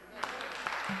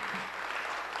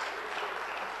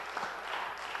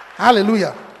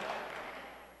 Hallelujah.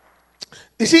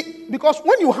 You see, because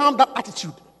when you have that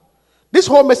attitude, this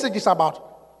whole message is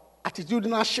about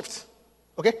attitudinal shift.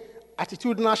 Okay?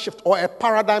 Attitudinal shift or a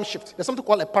paradigm shift. There's something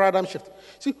called a paradigm shift.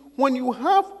 See, when you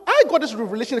have, I got this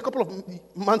revelation a couple of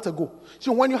months ago.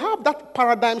 So when you have that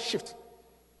paradigm shift,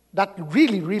 that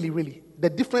really, the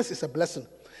difference is a blessing.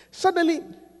 Suddenly,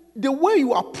 the way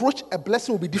you approach a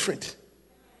blessing will be different.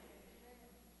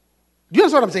 Do you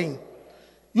understand what I'm saying?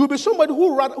 You'll be somebody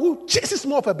who chases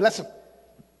more of a blessing.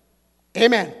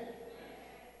 Amen.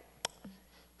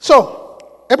 So,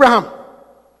 Abraham,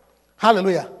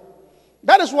 hallelujah.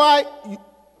 That is why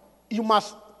you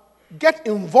must get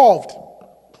involved.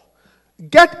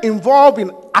 Get involved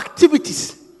in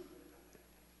activities.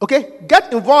 Okay?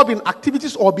 Get involved in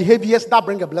activities or behaviors that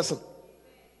bring a blessing.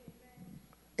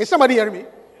 Is somebody hearing me?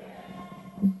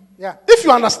 Yeah. If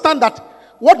you understand that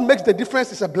what makes the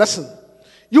difference is a blessing,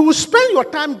 you will spend your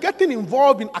time getting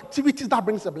involved in activities that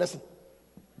brings a blessing.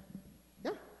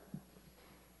 Yeah.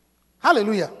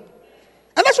 Hallelujah.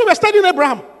 And that's why we're studying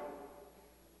Abraham.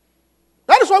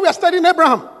 That is why we are studying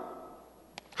Abraham.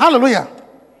 Hallelujah.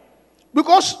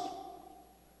 Because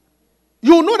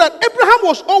you know that Abraham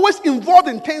was always involved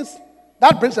in things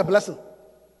that brings a blessing.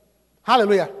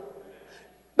 Hallelujah.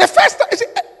 The first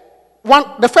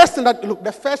thing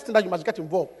that you must get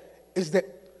involved is the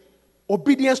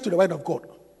obedience to the word of God.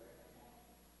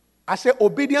 I say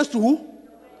obedience to who?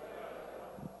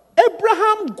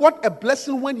 Abraham got a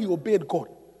blessing when he obeyed God.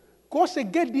 God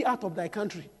said, get thee out of thy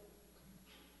country.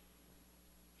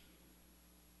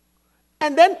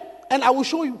 And I will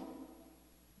show you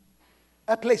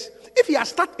a place. If he had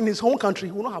stuck in his home country,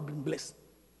 he would not have been blessed.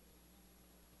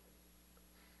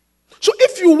 So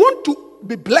if you want to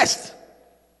be blessed,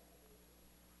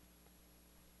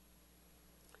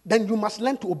 then you must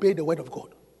learn to obey the word of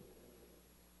God.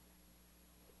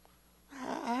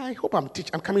 I hope I'm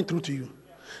coming through to you.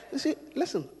 You see,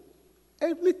 listen,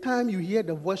 every time you hear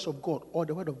the voice of God or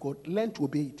the word of God, learn to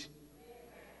obey it.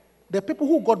 The people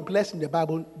who got blessed in the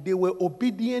Bible, they were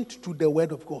obedient to the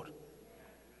word of God.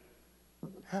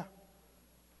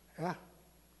 Yeah.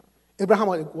 Abraham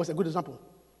was a good example.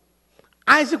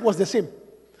 Isaac was the same.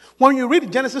 When you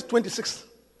read Genesis 26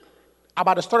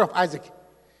 about the story of Isaac,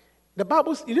 the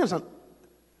Bible, you understand,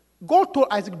 God told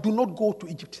Isaac, do not go to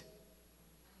Egypt.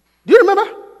 Do you remember?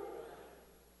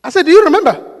 I said, do you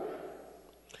remember?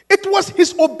 It was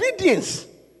his obedience.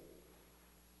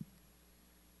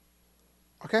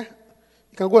 Okay?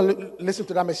 You can go and listen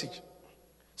to that message.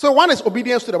 So one is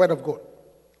obedience to the word of God.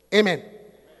 Amen.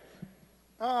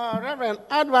 Oh, Reverend,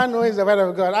 how do I know it's the word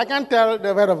of God? I can't tell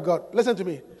the word of God. Listen to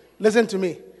me. Listen to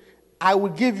me. I will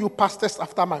give you pastors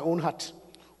after my own heart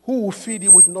who will feed you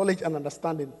with knowledge and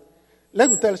understanding. Let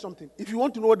me tell you something. If you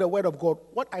want to know the word of God,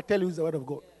 what I tell you is the word of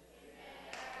God.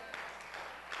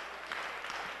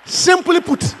 Simply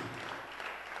put.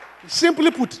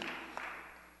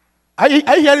 Are you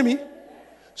hearing me?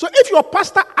 So if your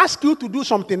pastor asks you to do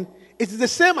something, it is the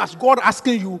same as God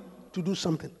asking you to do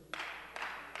something.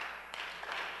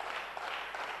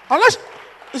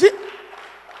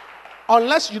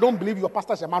 Unless you don't believe your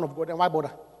pastor is a man of God, then why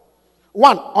bother?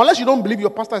 One, unless you don't believe your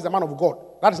pastor is a man of God.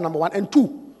 That is number one. And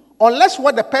two, unless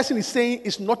what the person is saying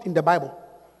is not in the Bible.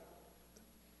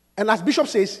 And as Bishop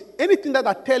says, anything that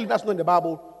I tell you that's not in the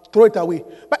Bible, throw it away.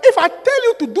 But if I tell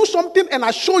you to do something and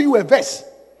I show you a verse,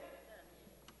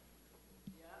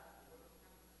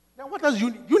 then what else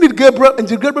you need? You need Gabriel and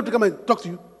Gabriel to come and talk to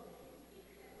you.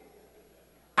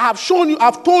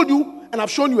 I've told you, and I've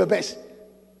shown you a verse.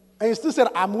 And you still said,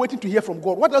 I'm waiting to hear from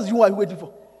God. What else are you waiting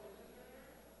for?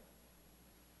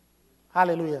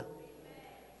 Hallelujah.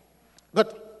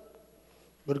 Good.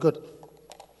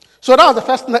 So that was the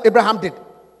first thing that Abraham did.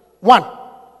 One,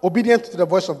 obedience to the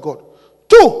voice of God.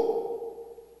 Two,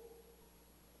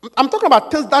 I'm talking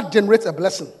about things that generate a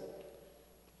blessing.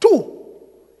 Two,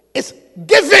 is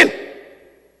giving.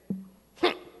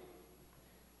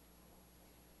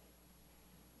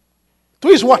 Two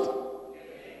is what?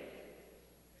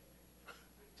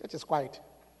 Church is quiet.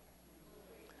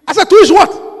 I said two is what?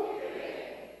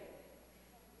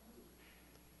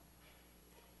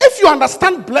 If you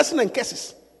understand blessing and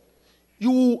curses,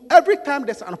 you every time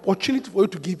there's an opportunity for you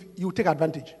to give, you take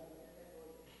advantage.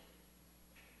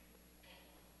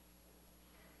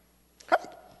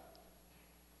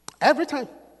 Every time.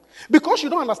 Because you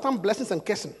don't understand blessings and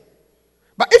cursing.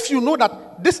 But if you know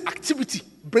that this activity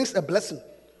brings a blessing,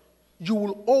 you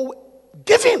will always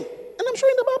give in. And I'm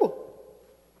showing the Bible.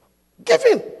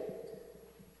 Giving.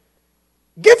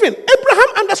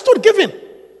 Abraham understood giving.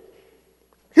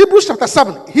 Hebrews chapter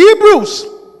 7. Hebrews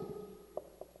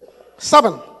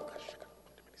 7.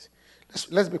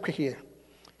 Let's be quick here.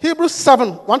 Hebrews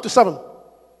 7, 1 to 7.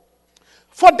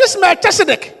 For this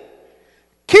Melchizedek,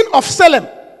 king of Salem,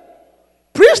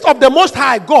 priest of the Most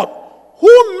High God,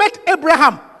 who met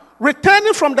Abraham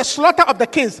returning from the slaughter of the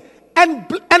kings and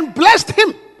blessed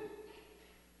him,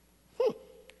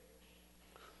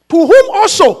 to whom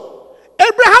also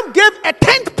Abraham gave a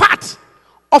tenth part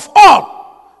of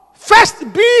all, first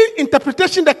being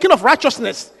interpretation the king of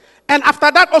righteousness, and after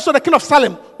that also the king of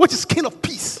Salem, which is king of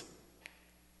peace.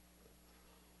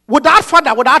 Without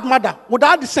father, without mother,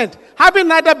 without descent, having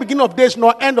neither beginning of days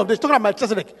nor end of days. Talking about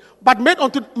Melchizedek, but made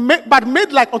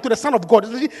like unto the Son of God.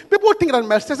 People think that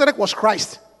Melchizedek was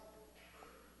Christ.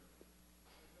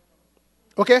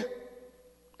 Okay,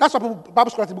 that's what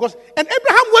Bible scholars because and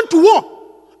Abraham went to war,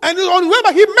 and on the way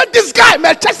back he met this guy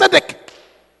Melchizedek,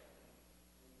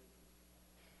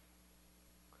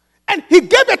 and he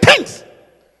gave a tenth.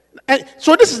 And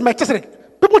so this is Melchizedek.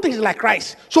 People think he's like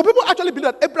Christ. So people actually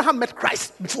believe that Abraham met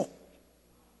Christ before.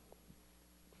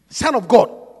 Son of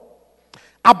God.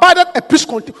 Abided a priest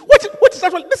continually. What is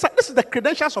actually, this is the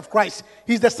credentials of Christ.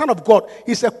 He's the Son of God.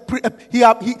 He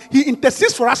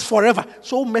intercedes for us forever.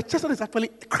 So Melchizedek is actually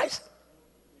Christ.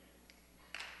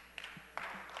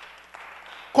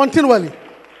 Continually.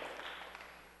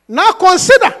 Now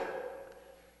consider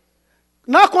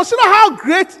how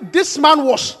great this man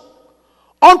was.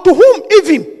 Unto whom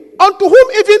even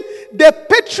the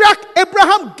patriarch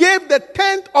Abraham gave the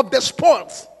tenth of the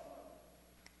spoils.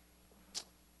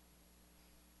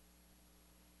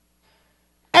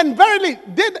 And verily,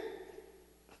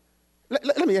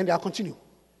 let me end there, I'll continue.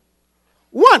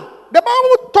 1, the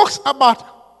Bible talks about,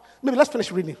 maybe let's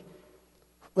finish reading.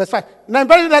 Verse 5. Now,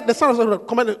 verily that the Son of God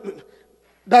commanded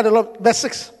that the Lord, verse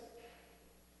 6.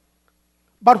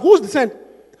 But whose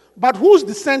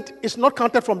descent is not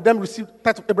counted from them received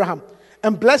that of Abraham,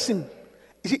 and blessed him.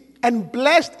 And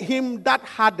blessed him that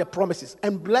had the promises.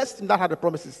 And blessed him that had the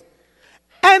promises.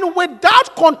 And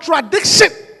without contradiction.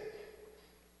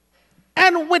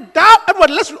 And without,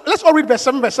 everybody, let's all read verse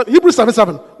 7, verse 7. Hebrews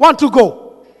 7:7. 1, 2,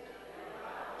 go.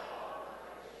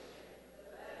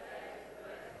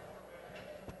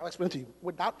 I'll explain to you.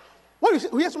 Without, when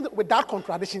you hear something without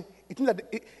contradiction, it means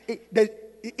that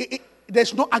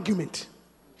there's no argument.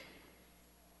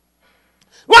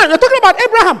 One, we're talking about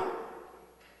Abraham.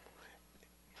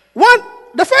 One,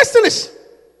 the first thing is,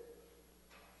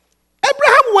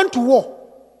 Abraham went to war.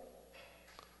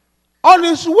 On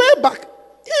his way back,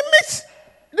 he meets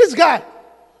this guy.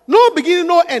 No beginning,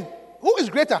 no end. Who is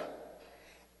greater?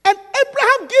 And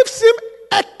Abraham gives him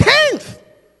a tenth.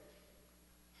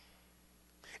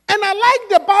 And I like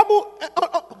the Bible,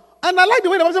 and I like the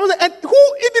way the Bible says, and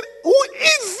who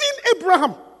is in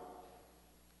Abraham?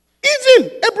 Is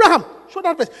in Abraham. Show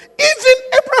that verse. Is in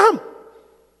Abraham.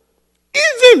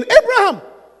 Is in Abraham.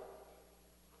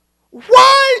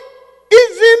 Why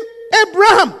even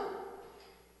Abraham?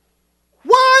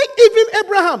 Why even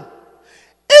Abraham?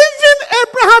 Even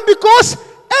Abraham, because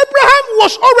Abraham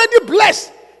was already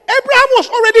blessed. Abraham was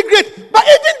already great. But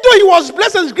even though he was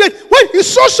blessed and great, when he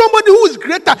saw somebody who is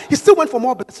greater, he still went for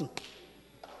more blessing.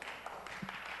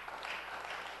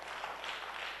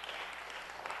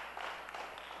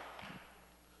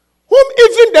 Whom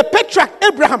even the patriarch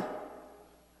Abraham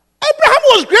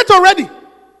was great already.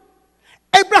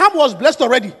 Abraham was blessed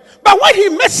already. But when he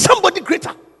met somebody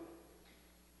greater.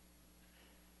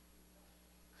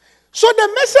 So the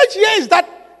message here is that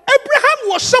Abraham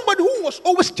was somebody who was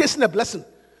always chasing a blessing.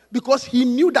 Because he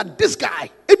knew that this guy,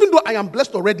 even though I am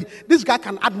blessed already, this guy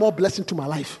can add more blessing to my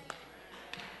life.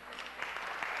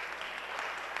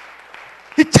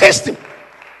 He chased him.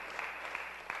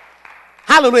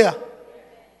 Hallelujah.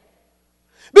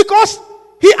 Because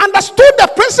he understood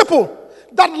the principle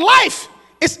that life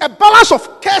is a balance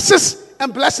of curses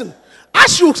and blessing.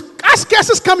 As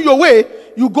curses come your way,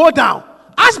 you go down.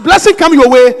 As blessing come your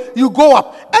way, you go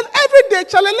up. And every day,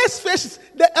 Charlie, let's face it,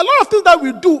 a lot of things that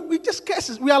we do, we just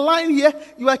curses. We are lying here,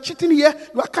 you are cheating here,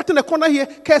 you are cutting a corner here,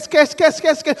 curse.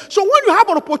 So when you have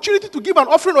an opportunity to give an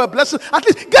offering or a blessing, at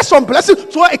least get some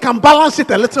blessing so it can balance it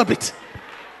a little bit.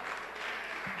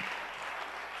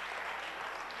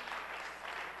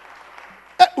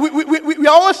 We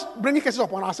are always bringing cases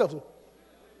upon ourselves.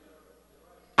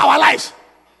 Our lives.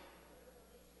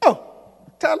 Oh,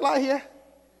 tell a lie here.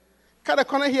 Cut a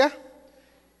corner here.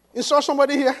 Insult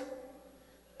somebody here.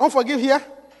 Unforgive here.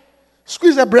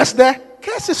 Squeeze the breast there.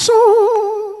 Cases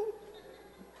so.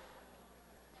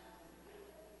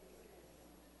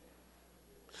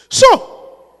 So,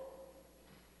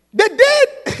 the day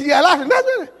you're laughing,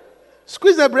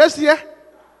 squeeze the breast here.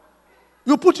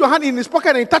 You put your hand in his pocket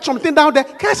and you touch something down there.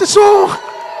 Cases so.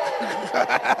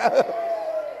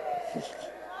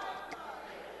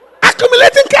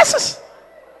 Accumulating cases.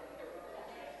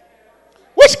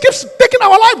 Which keeps taking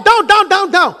our life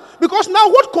down. Because now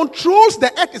what controls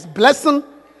the earth is blessing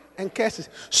and curses.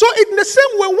 So in the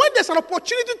same way, when there's an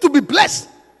opportunity to be blessed,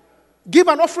 give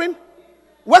an offering,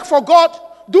 work for God,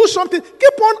 do something,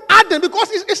 keep on adding,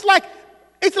 because it's like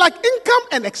income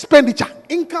and expenditure.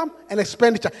 Income and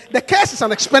expenditure. The curse is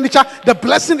an expenditure. The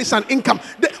blessing is an income.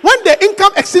 When the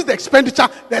income exceeds the expenditure,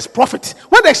 there's profit.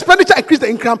 When the expenditure increases the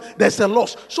income, there's a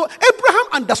loss. So Abraham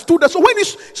understood that. So even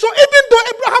though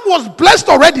Abraham was blessed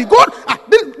already, God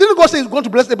didn't God say he's going to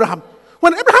bless Abraham.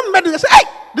 When Abraham met him, he said, "Hey,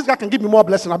 this guy can give me more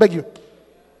blessing. I beg you."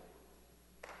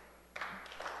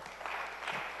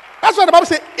 That's why the Bible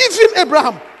says, even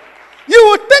Abraham. You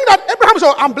would think that Abraham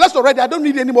said, "I'm blessed already. I don't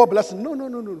need any more blessing." No.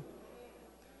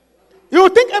 You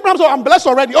would think Abraham said, "I'm blessed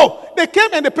already. Oh, they came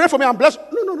and they prayed for me. I'm blessed."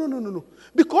 No.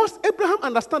 Because Abraham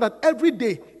understands that every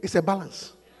day is a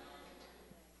balance.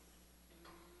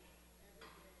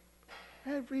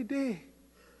 Every day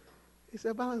is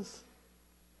a balance.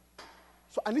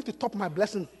 So I need to top my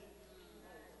blessing.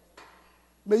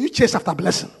 May you chase after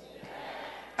blessing.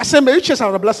 I said, may you chase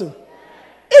after blessing.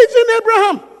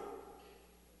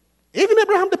 Even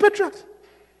Abraham, the patriarch.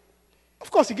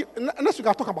 Of course, unless we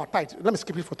can talk about tithe. Let me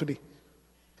skip it for today.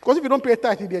 Because if you don't pay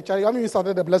tithe, dear child, you haven't even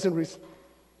started the blessing race.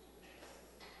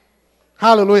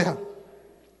 Hallelujah.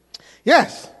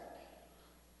 Yes.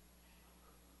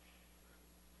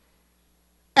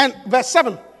 And verse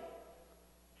 7.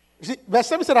 You see, verse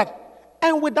 7 said that,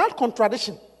 And without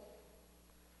contradiction,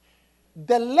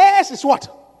 the less is what?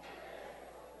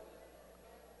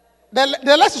 The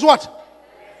less is what?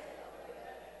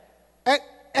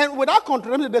 And without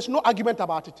contradiction, there's no argument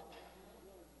about it.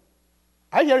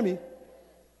 Are you hearing me?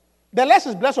 The less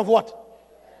is blessed of what?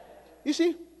 You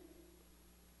see?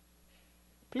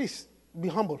 Please be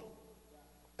humble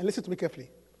and listen to me carefully.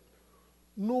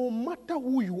 No matter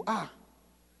who you are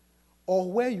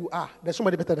or where you are, there's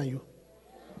somebody better than you.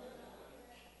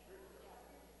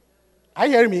 Are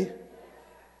you hearing me?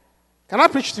 Can I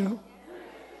preach to you?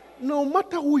 No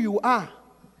matter who you are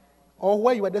or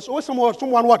where you are, there's always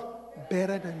someone what?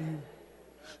 Better than you.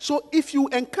 So if you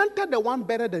encounter the one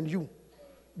better than you,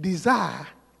 desire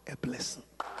a blessing.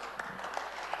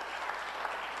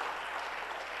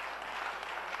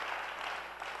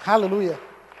 Hallelujah.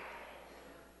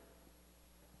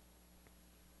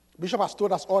 Bishop has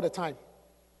told us all the time.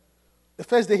 The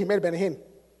first day he met Ben Hinn,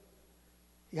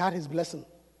 he had his blessing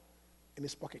in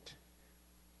his pocket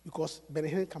because Ben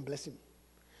Hinn can bless him.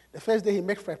 The first day he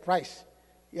met Fred Price,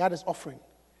 he had his offering.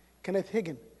 Kenneth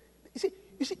Hagin.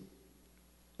 You see,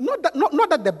 not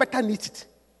that the better needs it.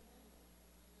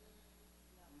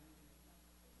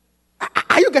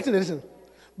 Are you getting the reason?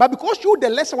 But because you're the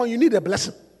lesser one, you need a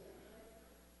blessing.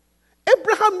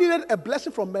 Abraham needed a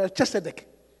blessing from Melchizedek,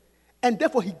 and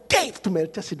therefore he gave to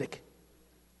Melchizedek.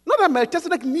 Not that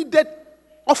Melchizedek needed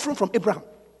offering from Abraham.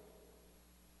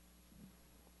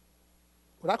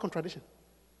 Without contradiction.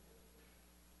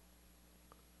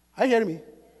 Are you hearing me?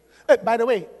 Hey, by the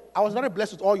way, I was very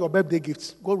blessed with all your birthday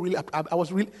gifts.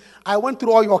 I went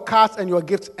through all your cards and your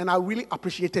gifts, and I really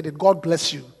appreciated it. God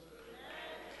bless you.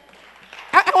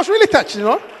 I was really touched, you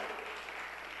know.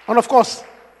 And of course,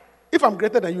 if I'm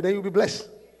greater than you, then you'll be blessed.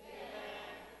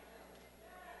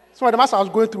 So the master I was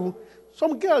going through,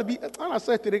 some girl and I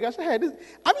said to the guy, I said, hey,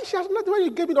 she has nothing. When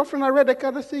you gave me the offering, I read the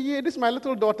card. I said, yeah, this is my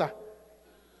little daughter.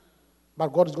 But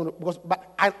God is going to,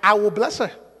 but I will bless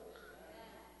her.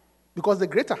 Because the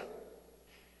greater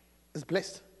is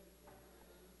blessed.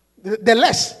 The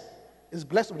less is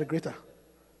blessed with the greater.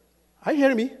 Are you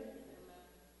hearing me?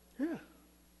 Yeah.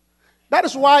 That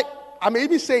is why I may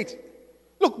even say it.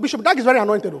 Look, Bishop Dag is very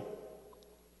anointed though.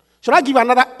 Should I give you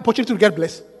another opportunity to get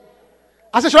blessed?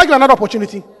 I said, should I give you another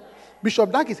opportunity?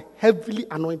 Bishop Dag is heavily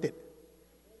anointed.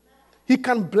 He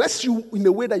can bless you in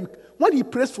a way that when he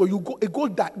prays for you,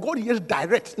 God hears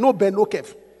direct, no bend, no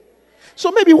curve.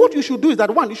 So maybe what you should do is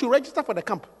that, one, you should register for the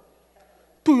camp.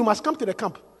 Two, you must come to the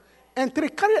camp. And three,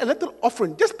 carry a little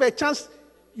offering. Just by chance,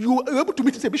 you are able to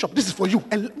meet and say, Bishop, this is for you.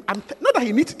 And not that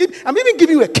he needs it. I'm even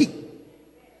giving you a key.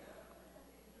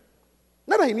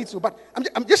 Not that he needs to, but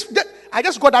I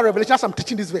just got that revelation as I'm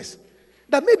teaching this verse.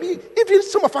 That maybe even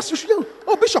some of us, you should know,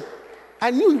 oh, Bishop,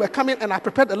 I knew you were coming and I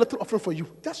prepared a little offering for you.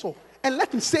 That's all. And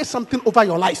let him say something over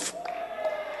your life.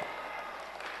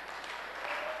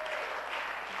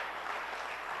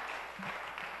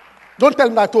 Don't tell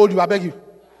him that I told you, I beg you.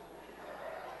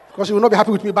 Because you will not be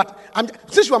happy with me. But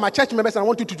since you are my church members and I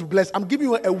want you to bless, I'm giving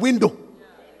you a window.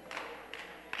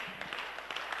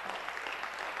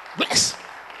 Bless.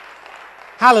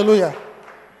 Hallelujah.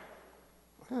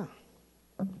 Yeah.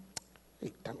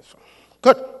 Hey, damn it.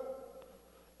 Good.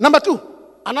 Number two,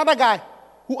 another guy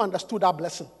who understood that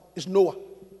blessing is Noah.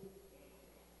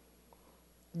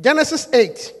 Genesis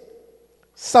 8,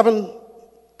 7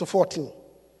 to 14.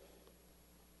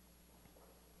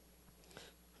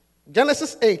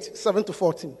 Genesis 8, 7 to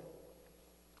 14.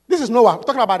 This is Noah. We're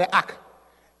talking about the ark.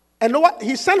 And Noah,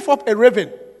 he sent forth a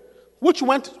raven, which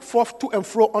went forth to and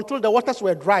fro until the waters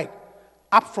were dried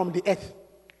up from the earth.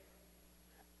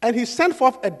 And he sent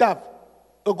forth a dove.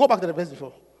 Oh, go back to the verse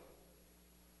before.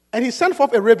 And he sent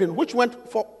forth a raven, which went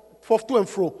forth to and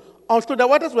fro until the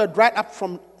waters were dried up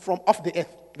from off the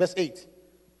earth. Verse 8.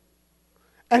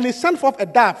 And he sent forth a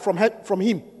dove from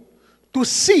him to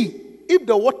see if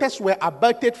the waters were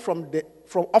abated from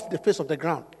off the face of the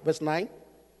ground. Verse 9.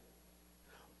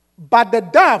 But the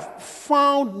dove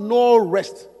found no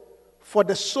rest for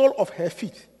the sole of her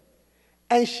feet,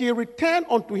 and she returned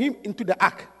unto him into the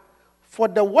ark, for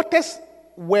the waters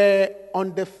were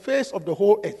on the face of the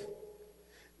whole earth.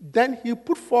 Then he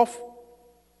put forth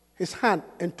his hand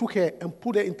and took her and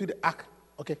put her into the ark.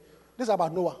 Okay, this is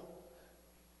about Noah.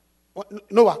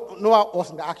 Noah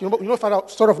was in the ark. You know the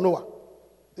story of Noah.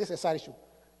 This is a side issue.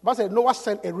 But said Noah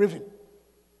sent a raven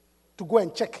to go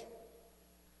and check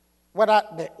whether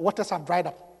the waters have dried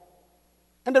up.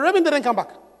 And the raven didn't come back.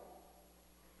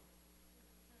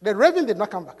 The raven did not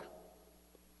come back.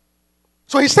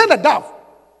 So he sent a dove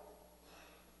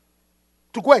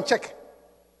to go and check.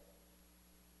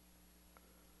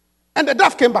 And the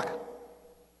dove came back.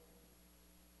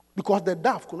 Because the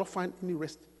dove could not find any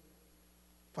rest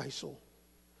for his soul.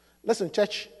 Listen,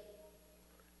 church,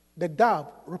 the dove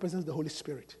represents the Holy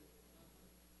Spirit.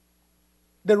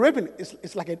 The raven is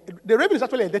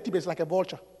actually a dirty beast, like a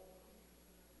vulture.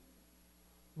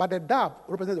 But the dove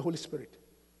represents the Holy Spirit.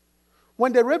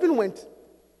 When the raven went,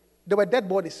 there were dead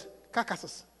bodies,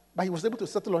 carcasses, but he was able to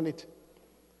settle on it.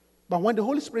 But when the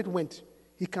Holy Spirit went,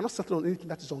 he cannot settle on anything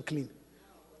that is unclean.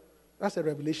 That's a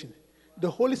revelation. The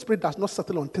Holy Spirit does not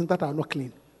settle on things that are not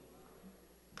clean.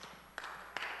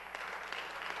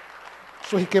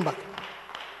 So he came back.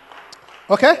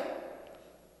 Okay?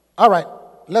 All right.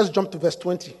 Let's jump to verse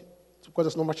 20 because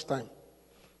there's not much time.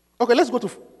 Okay, let's go to...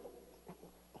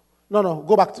 No,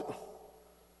 go back to...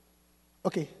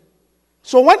 Okay.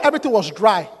 So when everything was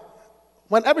dry,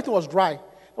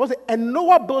 and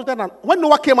Noah builded when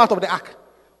Noah came out of the ark,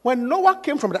 when Noah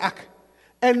came from the ark,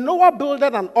 and Noah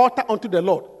builded an altar unto the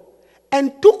Lord,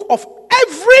 and took of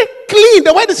every clean,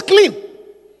 the word is clean,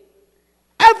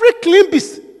 every clean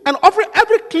beast, and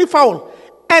every clean fowl,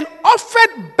 and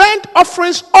offered burnt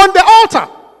offerings on the altar.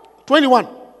 21.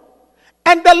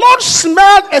 And the Lord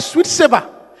smelled a sweet savor,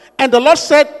 and the Lord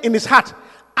said in his heart,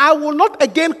 I will not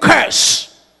again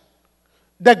curse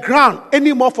the ground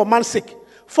anymore for man's sake,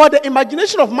 for the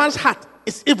imagination of man's heart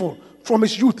is evil from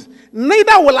his youth.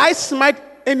 Neither will I smite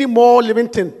any more living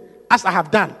thing as I have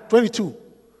done. 22.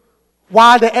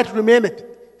 While the earth remaineth,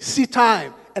 seed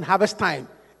time and harvest time,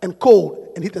 and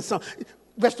cold and heat and sun.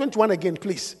 Verse 21 again,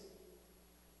 please.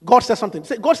 God said something.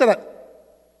 God said that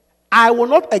I will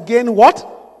not again what?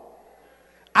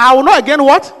 I will not again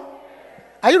what?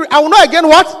 I will not again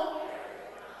what?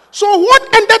 So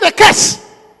what ended the curse?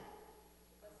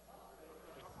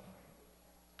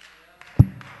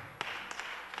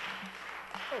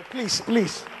 Oh, please.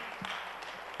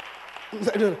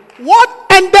 What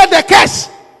ended the curse?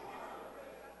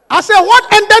 I said,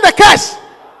 what ended the curse?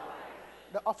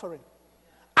 The offering.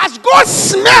 As God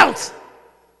smelled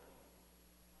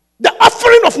the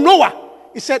offering of Noah,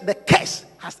 he said, the curse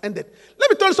has ended. Let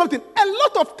me tell you something. A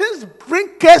lot of things bring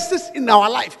curses in our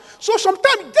life. So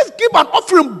sometimes just give an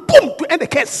offering, boom, to end the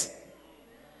curse.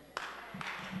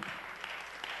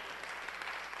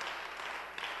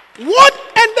 What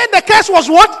ended the curse was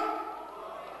what?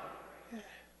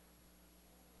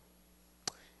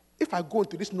 If I go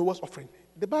into this Noah's offering,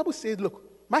 the Bible says, look,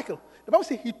 Michael, the Bible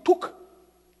says he took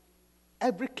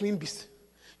every clean beast.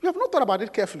 You have not thought about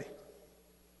it carefully.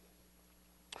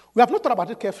 We have not thought about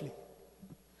it carefully.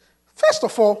 First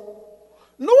of all,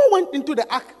 Noah went into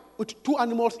the ark with 2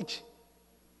 animals each.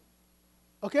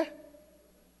 Okay?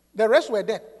 The rest were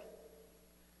dead.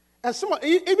 And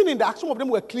even in the ark, some of them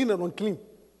were clean and unclean.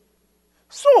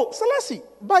 So, Selassie,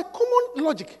 by common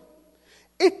logic,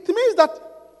 it means that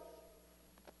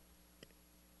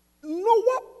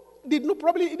Noah did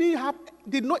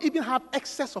not even have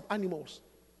excess of animals.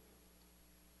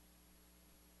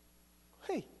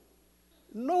 Hey,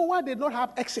 Noah did not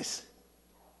have excess.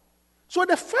 So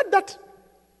the fact that,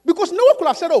 because Noah could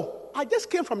have said, oh, I just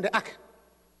came from the ark.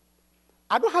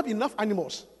 I don't have enough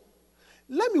animals.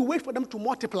 Let me wait for them to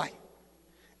multiply.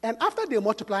 And after they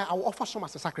multiply, I will offer some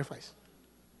as a sacrifice.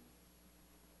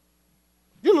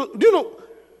 Do you know?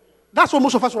 That's what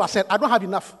most of us would have said. I don't have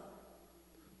enough.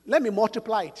 Let me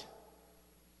multiply it.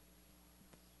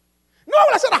 No,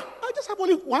 I said, I just have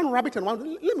only 1 rabbit and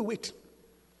 1. Let me wait.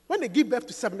 When they give birth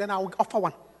to 7, then I will offer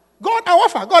 1. God, I'll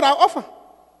offer. God, I'll offer.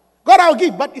 God, I'll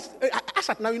give. But I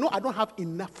said, now, I don't have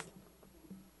enough.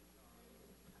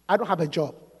 I don't have a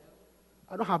job.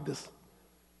 I don't have this.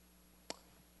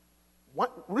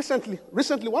 Recently,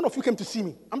 one of you came to see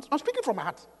me. I'm speaking from my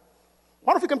heart.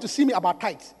 One of you came to see me about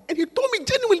tithes. And he told me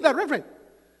genuinely that, Reverend,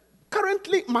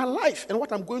 currently my life and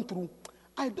what I'm going through,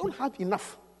 I don't have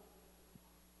enough.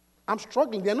 I'm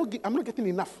struggling. I'm not getting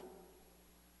enough.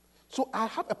 So I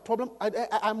have a problem.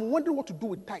 I'm wondering what to do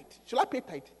with tithe. Should I pay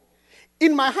tithe?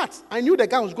 In my heart, I knew the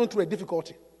guy was going through a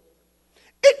difficulty.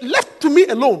 It left to me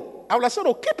alone. I would have said,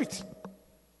 oh, keep it.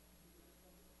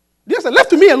 Yes, left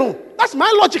to me alone. That's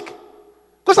my logic.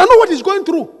 Because I know what he's going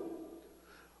through.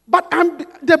 But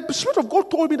the Spirit of God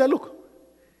told me that, look,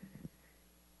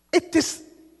 it is,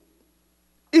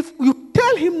 if you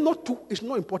tell him not to, it's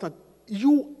not important.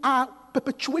 You are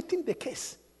perpetuating the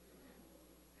case.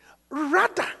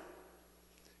 Rather,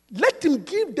 let him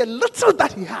give the little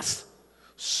that he has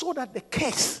so that the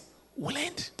case will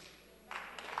end.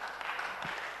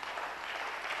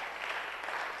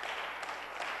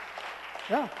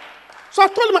 Yeah. So I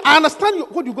told him, I understand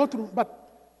what you go through,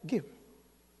 but give.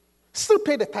 Still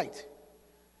pay the tithe.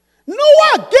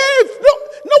 Noah did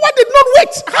not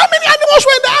wait. How many animals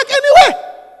were in the ark anyway?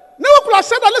 Noah could have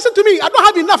said, listen to me, I don't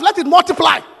have enough, let it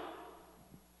multiply.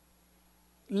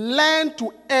 Learn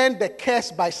to end the curse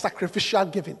by sacrificial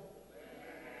giving.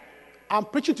 I'm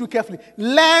preaching to you carefully.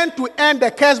 Learn to end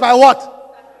the curse by what?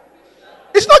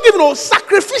 It's not giving, no,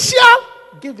 sacrificial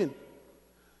giving.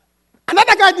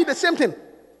 Another guy did the same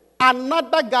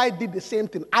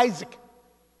thing. Isaac.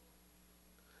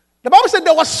 The Bible said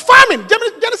there was famine.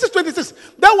 Genesis 26.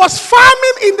 There was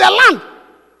famine in the land.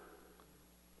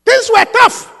 Things were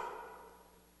tough.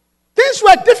 Things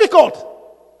were difficult.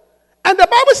 And the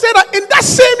Bible said that in that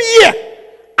same year,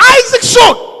 Isaac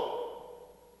sowed.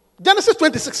 Genesis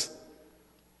 26.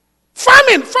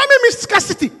 Famine means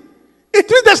scarcity. It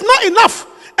means there's not enough.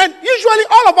 And usually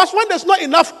all of us, when there's not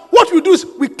enough, what we do is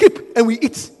we keep and we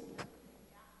eat.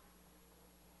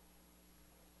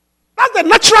 That's the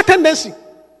natural tendency.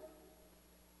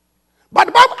 But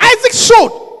the Bible, Isaac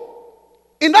sowed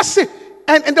in that sea.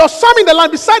 And there was famine in the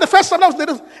land beside the first son.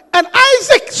 And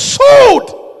Isaac sowed.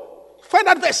 Find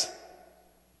that verse.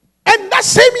 And that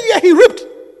same year he reaped.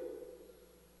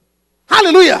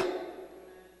 Hallelujah.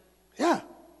 Yeah.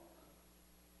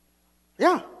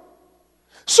 Yeah.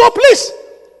 So please,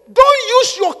 don't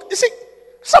use you see,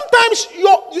 sometimes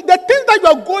the things that you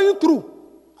are going through,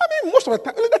 most of the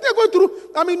time, the things you're going through,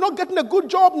 not getting a good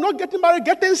job, not getting married,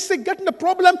 getting sick, getting a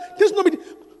problem,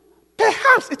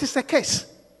 perhaps it is a case.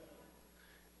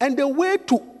 And the way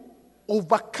to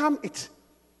overcome it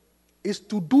is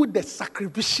to do the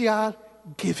sacrificial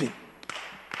giving.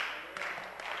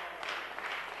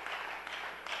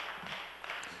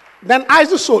 Then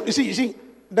Isaac sowed. You see,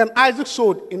 then Isaac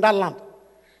sowed in that land.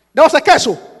 There was a curse.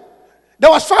 There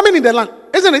was famine in the land,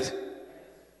 isn't it?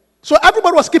 So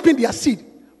everybody was keeping their seed.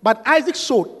 But Isaac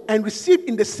sowed and received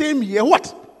in the same year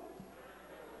what?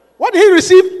 What did he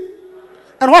receive?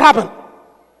 And what happened?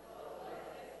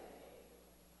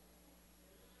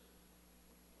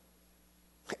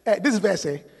 This verse,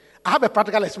 I have a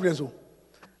practical experience.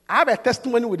 I have a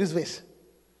testimony with this verse.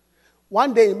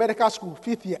 One day in medical school,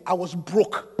 5th year, I was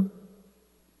broke.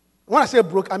 When I say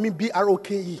broke, I mean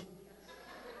B-R-O-K-E.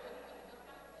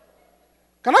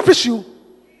 Can I preach you?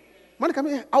 Money come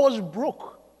here. I was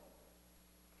broke.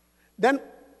 Then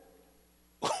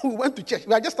we went to church.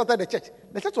 We had just started the church.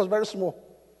 The church was very small.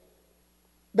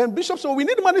 Then Bishop said, we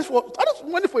need money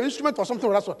for instrument or something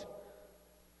of that sort.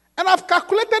 And I've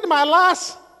calculated my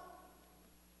last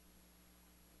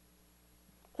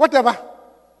whatever.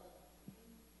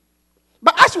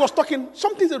 But as he was talking,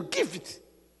 something said, give it.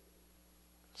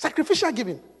 Sacrificial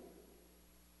giving.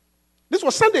 This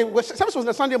was Sunday. Service was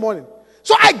on Sunday morning.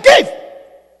 So I gave.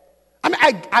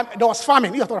 There was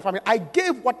famine. You thought famine. I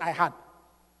gave what I had.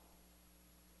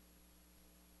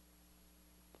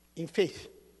 In faith.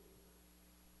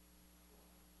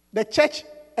 The church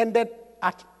ended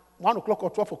at 1 o'clock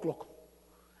or 12 o'clock.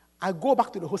 I go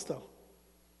back to the hostel.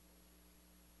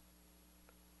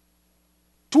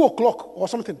 2 o'clock or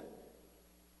something.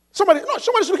 Somebody's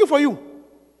looking for you.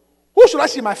 Who should I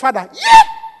see? My father. Yeah!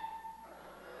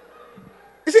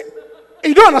 You see,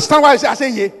 you don't understand why I say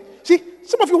yeah. See,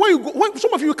 some of you,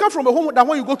 some of you come from a home that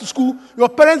when you go to school, your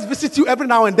parents visit you every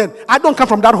now and then. I don't come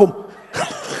from that home.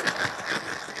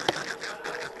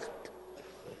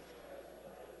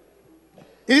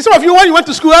 You see, some of you, when you went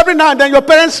to school every now and then, your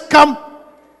parents come.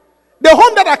 The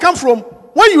home that I come from,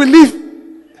 when you leave,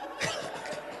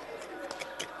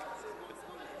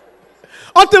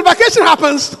 until vacation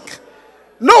happens,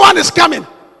 no one is coming.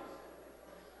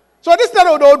 So this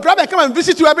time they'll drive and come and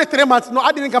visit you every 3 months. No,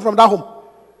 I didn't come from that home.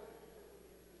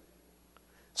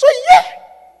 So yeah.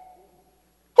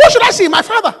 Who should I see? My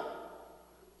father.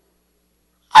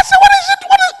 I said, what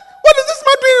is this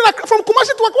man doing from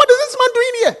Kumasi to work? What is this man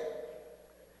doing here?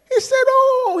 He said,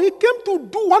 he came to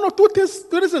do 1 or 2 things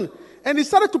to listen. And he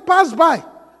started to pass by.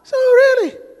 So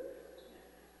really?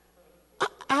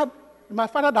 My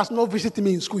father does not visit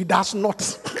me in school. He does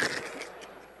not.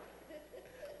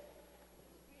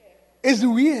 It's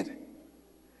weird.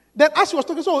 Then as he was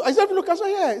talking, so I said, look, I said,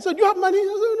 yeah. He said, do you have money? I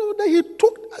said, no. Then he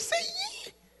took, I said,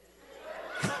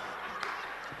 yeah.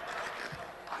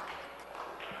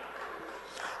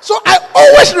 So I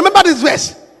always remember this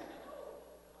verse.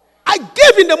 I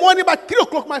gave in the morning by 3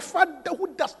 o'clock. My father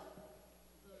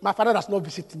does not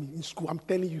visit me in school, I'm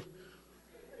telling you.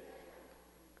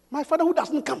 My father who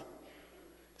doesn't come.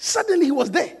 Suddenly he was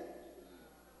there.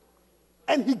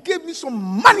 And he gave me some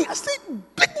money. I said,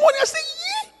 big money. I said,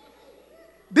 yeah.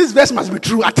 This verse must be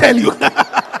true, I tell you.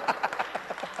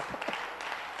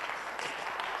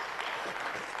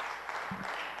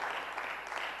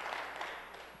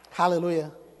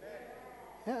 Hallelujah.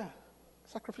 Yeah.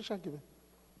 Sacrificial giving.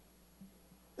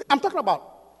 I'm talking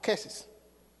about curses.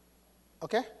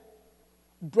 Okay?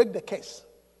 Break the curse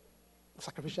of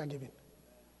sacrificial giving.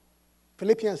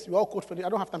 Philippians, we all quote Philippians. I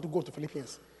don't have time to go to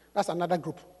Philippians. That's another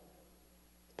group.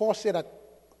 Paul said that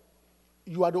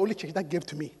you are the only church that gave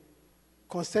to me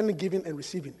concerning giving and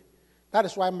receiving. That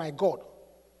is why my God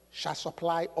shall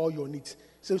supply all your needs.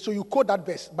 So you quote that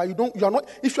verse, but you are not.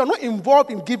 If you are not involved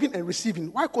in giving and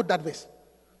receiving, why quote that verse?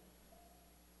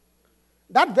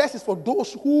 That verse is for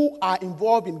those who are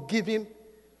involved in giving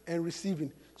and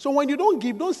receiving. So when you don't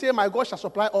give, don't say, my God shall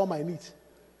supply all my needs.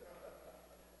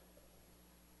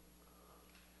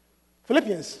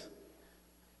 Philippians.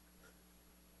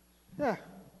 Yeah.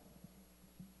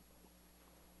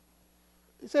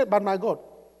 He said, but my God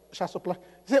shall supply.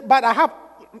 He said, but I have,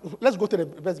 let's go to the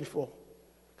verse before.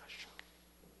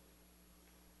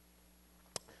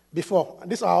 Before.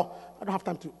 This hour, I don't have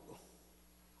time to.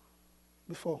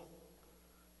 Before.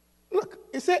 Look,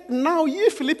 he said, now ye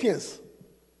Philippians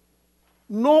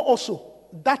know also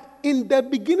that in the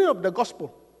beginning of the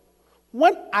gospel,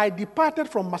 when I departed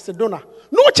from Macedonia,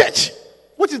 no church,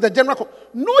 which is the general,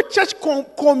 no church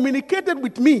communicated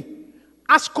with me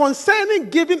as concerning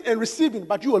giving and receiving,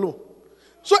 but you alone.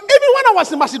 So even when I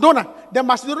was in Macedonia, the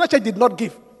Macedonian church did not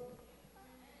give.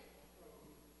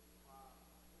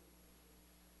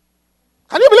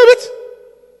 Can you believe it?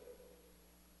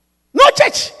 No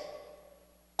church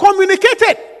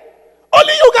communicated.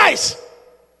 Only you guys.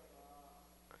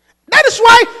 That is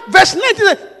why verse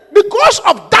 19, because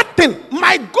of that thing,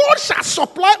 my God shall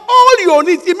supply all your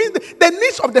needs. It means the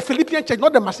needs of the Philippian church,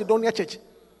 not the Macedonian church.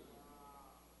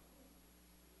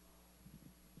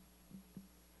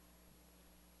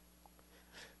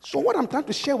 So what I'm trying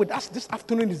to share with us this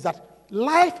afternoon is that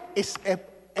life is a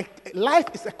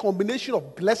combination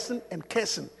of blessing and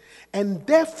cursing. And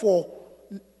therefore,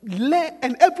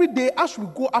 and every day as we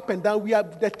go up and down,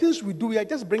 the things we do, we are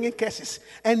just bringing curses.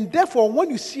 And therefore, when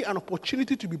you see an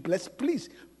opportunity to be blessed, please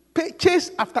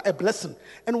chase after a blessing.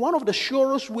 And one of the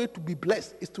surest ways to be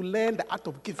blessed is to learn the art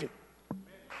of giving.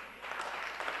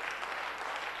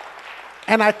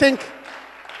 And I think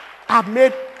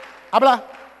Abla,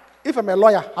 if I'm a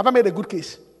lawyer, have I made a good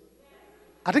case?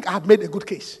 I think I have made a good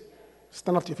case.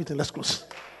 Stand up to your feet and let's close.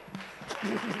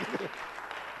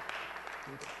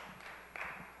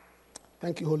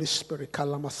 Thank you, Holy Spirit.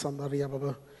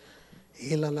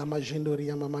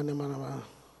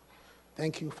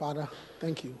 Thank you, Father.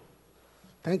 Thank you.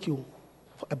 Thank you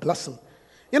for a blessing.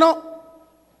 You know,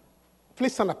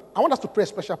 please stand up. I want us to pray a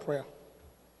special prayer.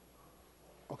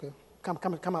 Okay.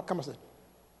 Come up.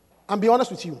 And be honest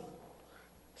with you.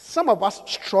 Some of us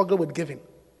struggle with giving.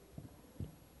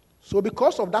 So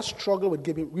because of that struggle with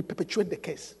giving, we perpetuate the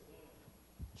curse.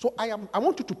 So I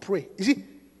want you to pray. You see,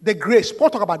 the grace. Paul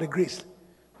talk about the grace.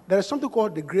 There is something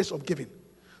called the grace of giving.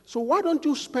 So why don't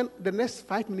you spend the next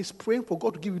 5 minutes praying for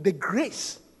God to give you the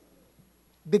grace?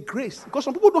 The grace. Because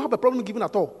some people don't have a problem giving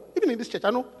at all. Even in this church, I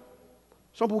know.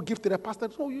 Some people give to their pastor.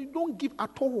 So you don't give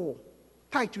at all.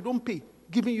 Tithe, you don't pay.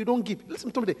 Giving, you don't give.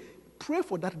 Listen to me. Pray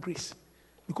for that grace.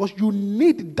 Because you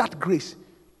need that grace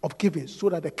of giving so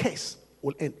that the curse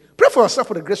will end. Pray for yourself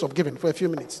for the grace of giving for a few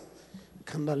minutes.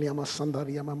 But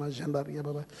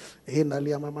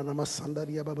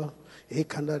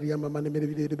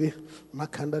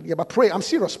pray, I'm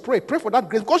serious. Pray for that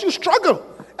grace because you struggle.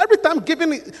 Every time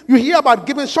giving, you hear about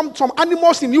giving, some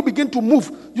animals in you begin to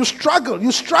move. You struggle.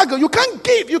 You can't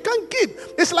give.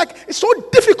 It's so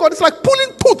difficult. It's like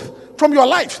pulling tooth from your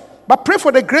life. But pray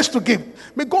for the grace to give.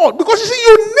 May God, because you see,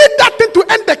 you need that thing to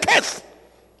end the curse.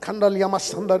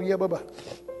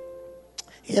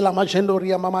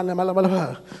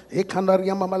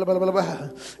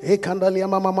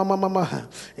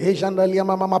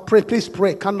 Pray, please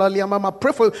pray.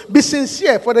 Pray for, be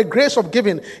sincere for the grace of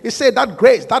giving. He said that's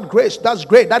great. That's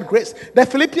great. The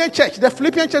Philippian church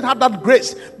had that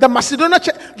grace. The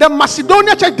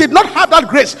Macedonian church did not have that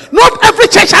grace. Not every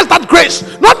church has that grace.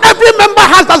 Not every member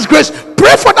has that grace.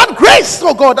 Pray for that grace,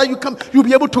 oh God, that you'll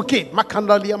be able to give. I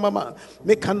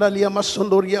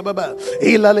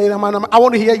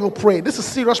want to hear you pray. This is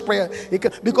serious prayer.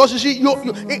 Because you see,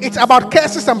 it's about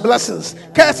curses and blessings.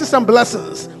 Curses and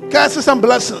blessings. Pray for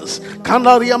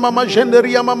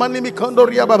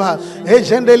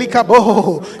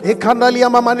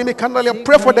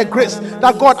the grace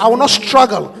that God, I will not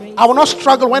struggle. I will not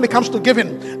struggle when it comes to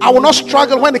giving. I will not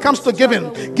struggle when it comes to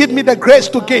giving. Give me the grace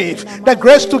to give. The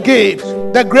grace to give.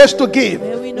 The grace to give.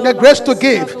 The grace to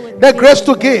give. The grace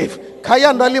to give. Thank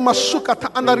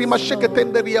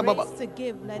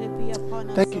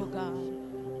you,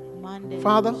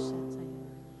 Father.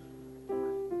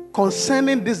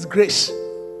 Concerning this grace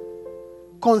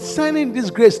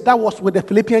that was with the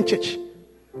Philippian church,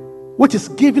 which is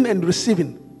giving and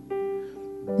receiving,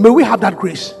 may we have that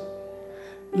grace.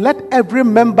 Let every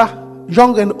member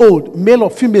young and old, male or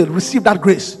female, receive that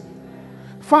grace.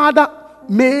 Father,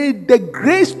 may the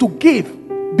grace to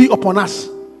give be upon us.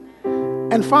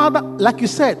 And Father, like you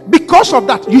said, because of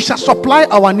that, you shall supply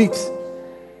our needs.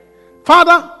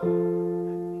 Father,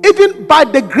 even by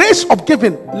the grace of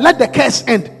giving, let the curse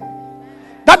end.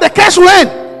 That the curse will end.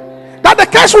 That the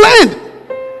curse will end.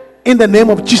 In the name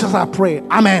of Jesus, I pray.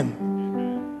 Amen.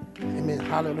 Amen.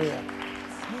 Hallelujah.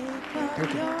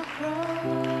 Thank you.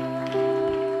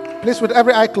 Please, with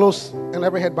every eye closed and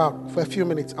every head bowed for a few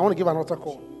minutes, I want to give an altar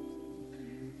call.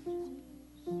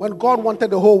 When God wanted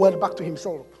the whole world back to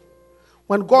himself,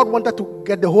 when God wanted to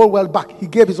get the whole world back, he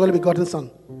gave his only begotten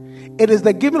son. It is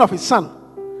the giving of his son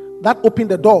that opened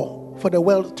the door for the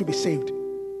world to be saved.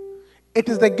 It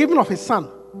is the giving of his son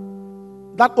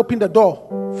that opened the door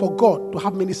for God to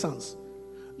have many sons.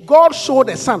 God showed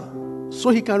a son so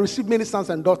he can receive many sons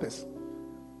and daughters.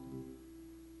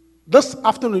 This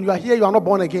afternoon, you are here, you are not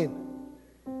born again.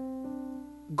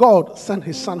 God sent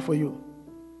his son for you.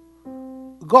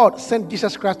 God sent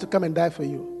Jesus Christ to come and die for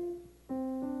you.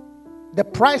 The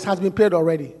price has been paid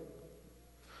already.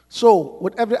 So,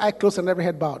 with every eye closed and every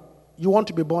head bowed, you want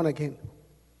to be born again.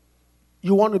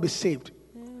 You want to be saved.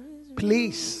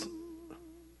 Please,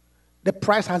 the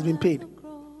price has been paid.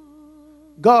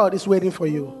 God is waiting for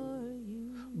you.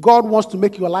 God wants to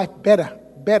make your life better.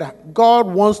 God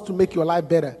wants to make your life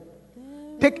better.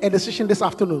 Take a decision this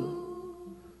afternoon.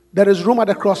 There is room at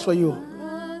the cross for you.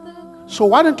 So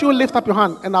why don't you lift up your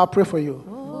hand and I'll pray for you.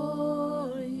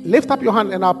 Lift up your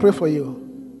hand and I'll pray for you.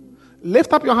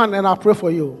 Lift up your hand and I'll pray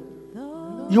for you.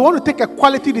 You want to take a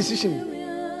quality decision.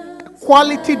 A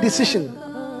quality decision.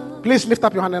 Please lift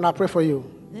up your hand and I'll pray for you.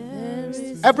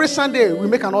 Every Sunday we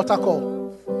make an altar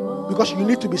call because you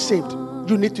need to be saved.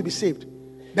 You need to be saved.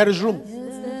 There is room.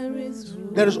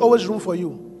 There is always room for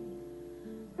you.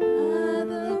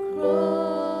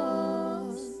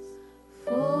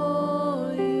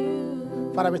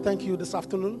 Father, we thank you this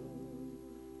afternoon.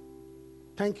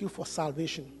 Thank you for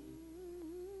salvation.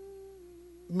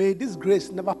 May this grace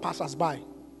never pass us by.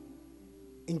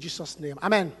 In Jesus' name.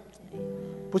 Amen.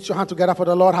 Put your hand together for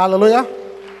the Lord. Hallelujah.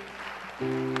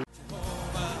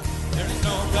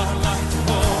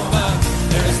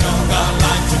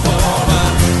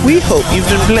 We hope you've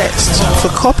been blessed. For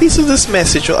copies of this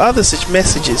message or other such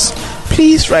messages,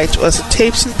 please write to us at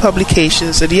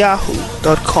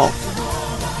tapesandpublications@yahoo.com.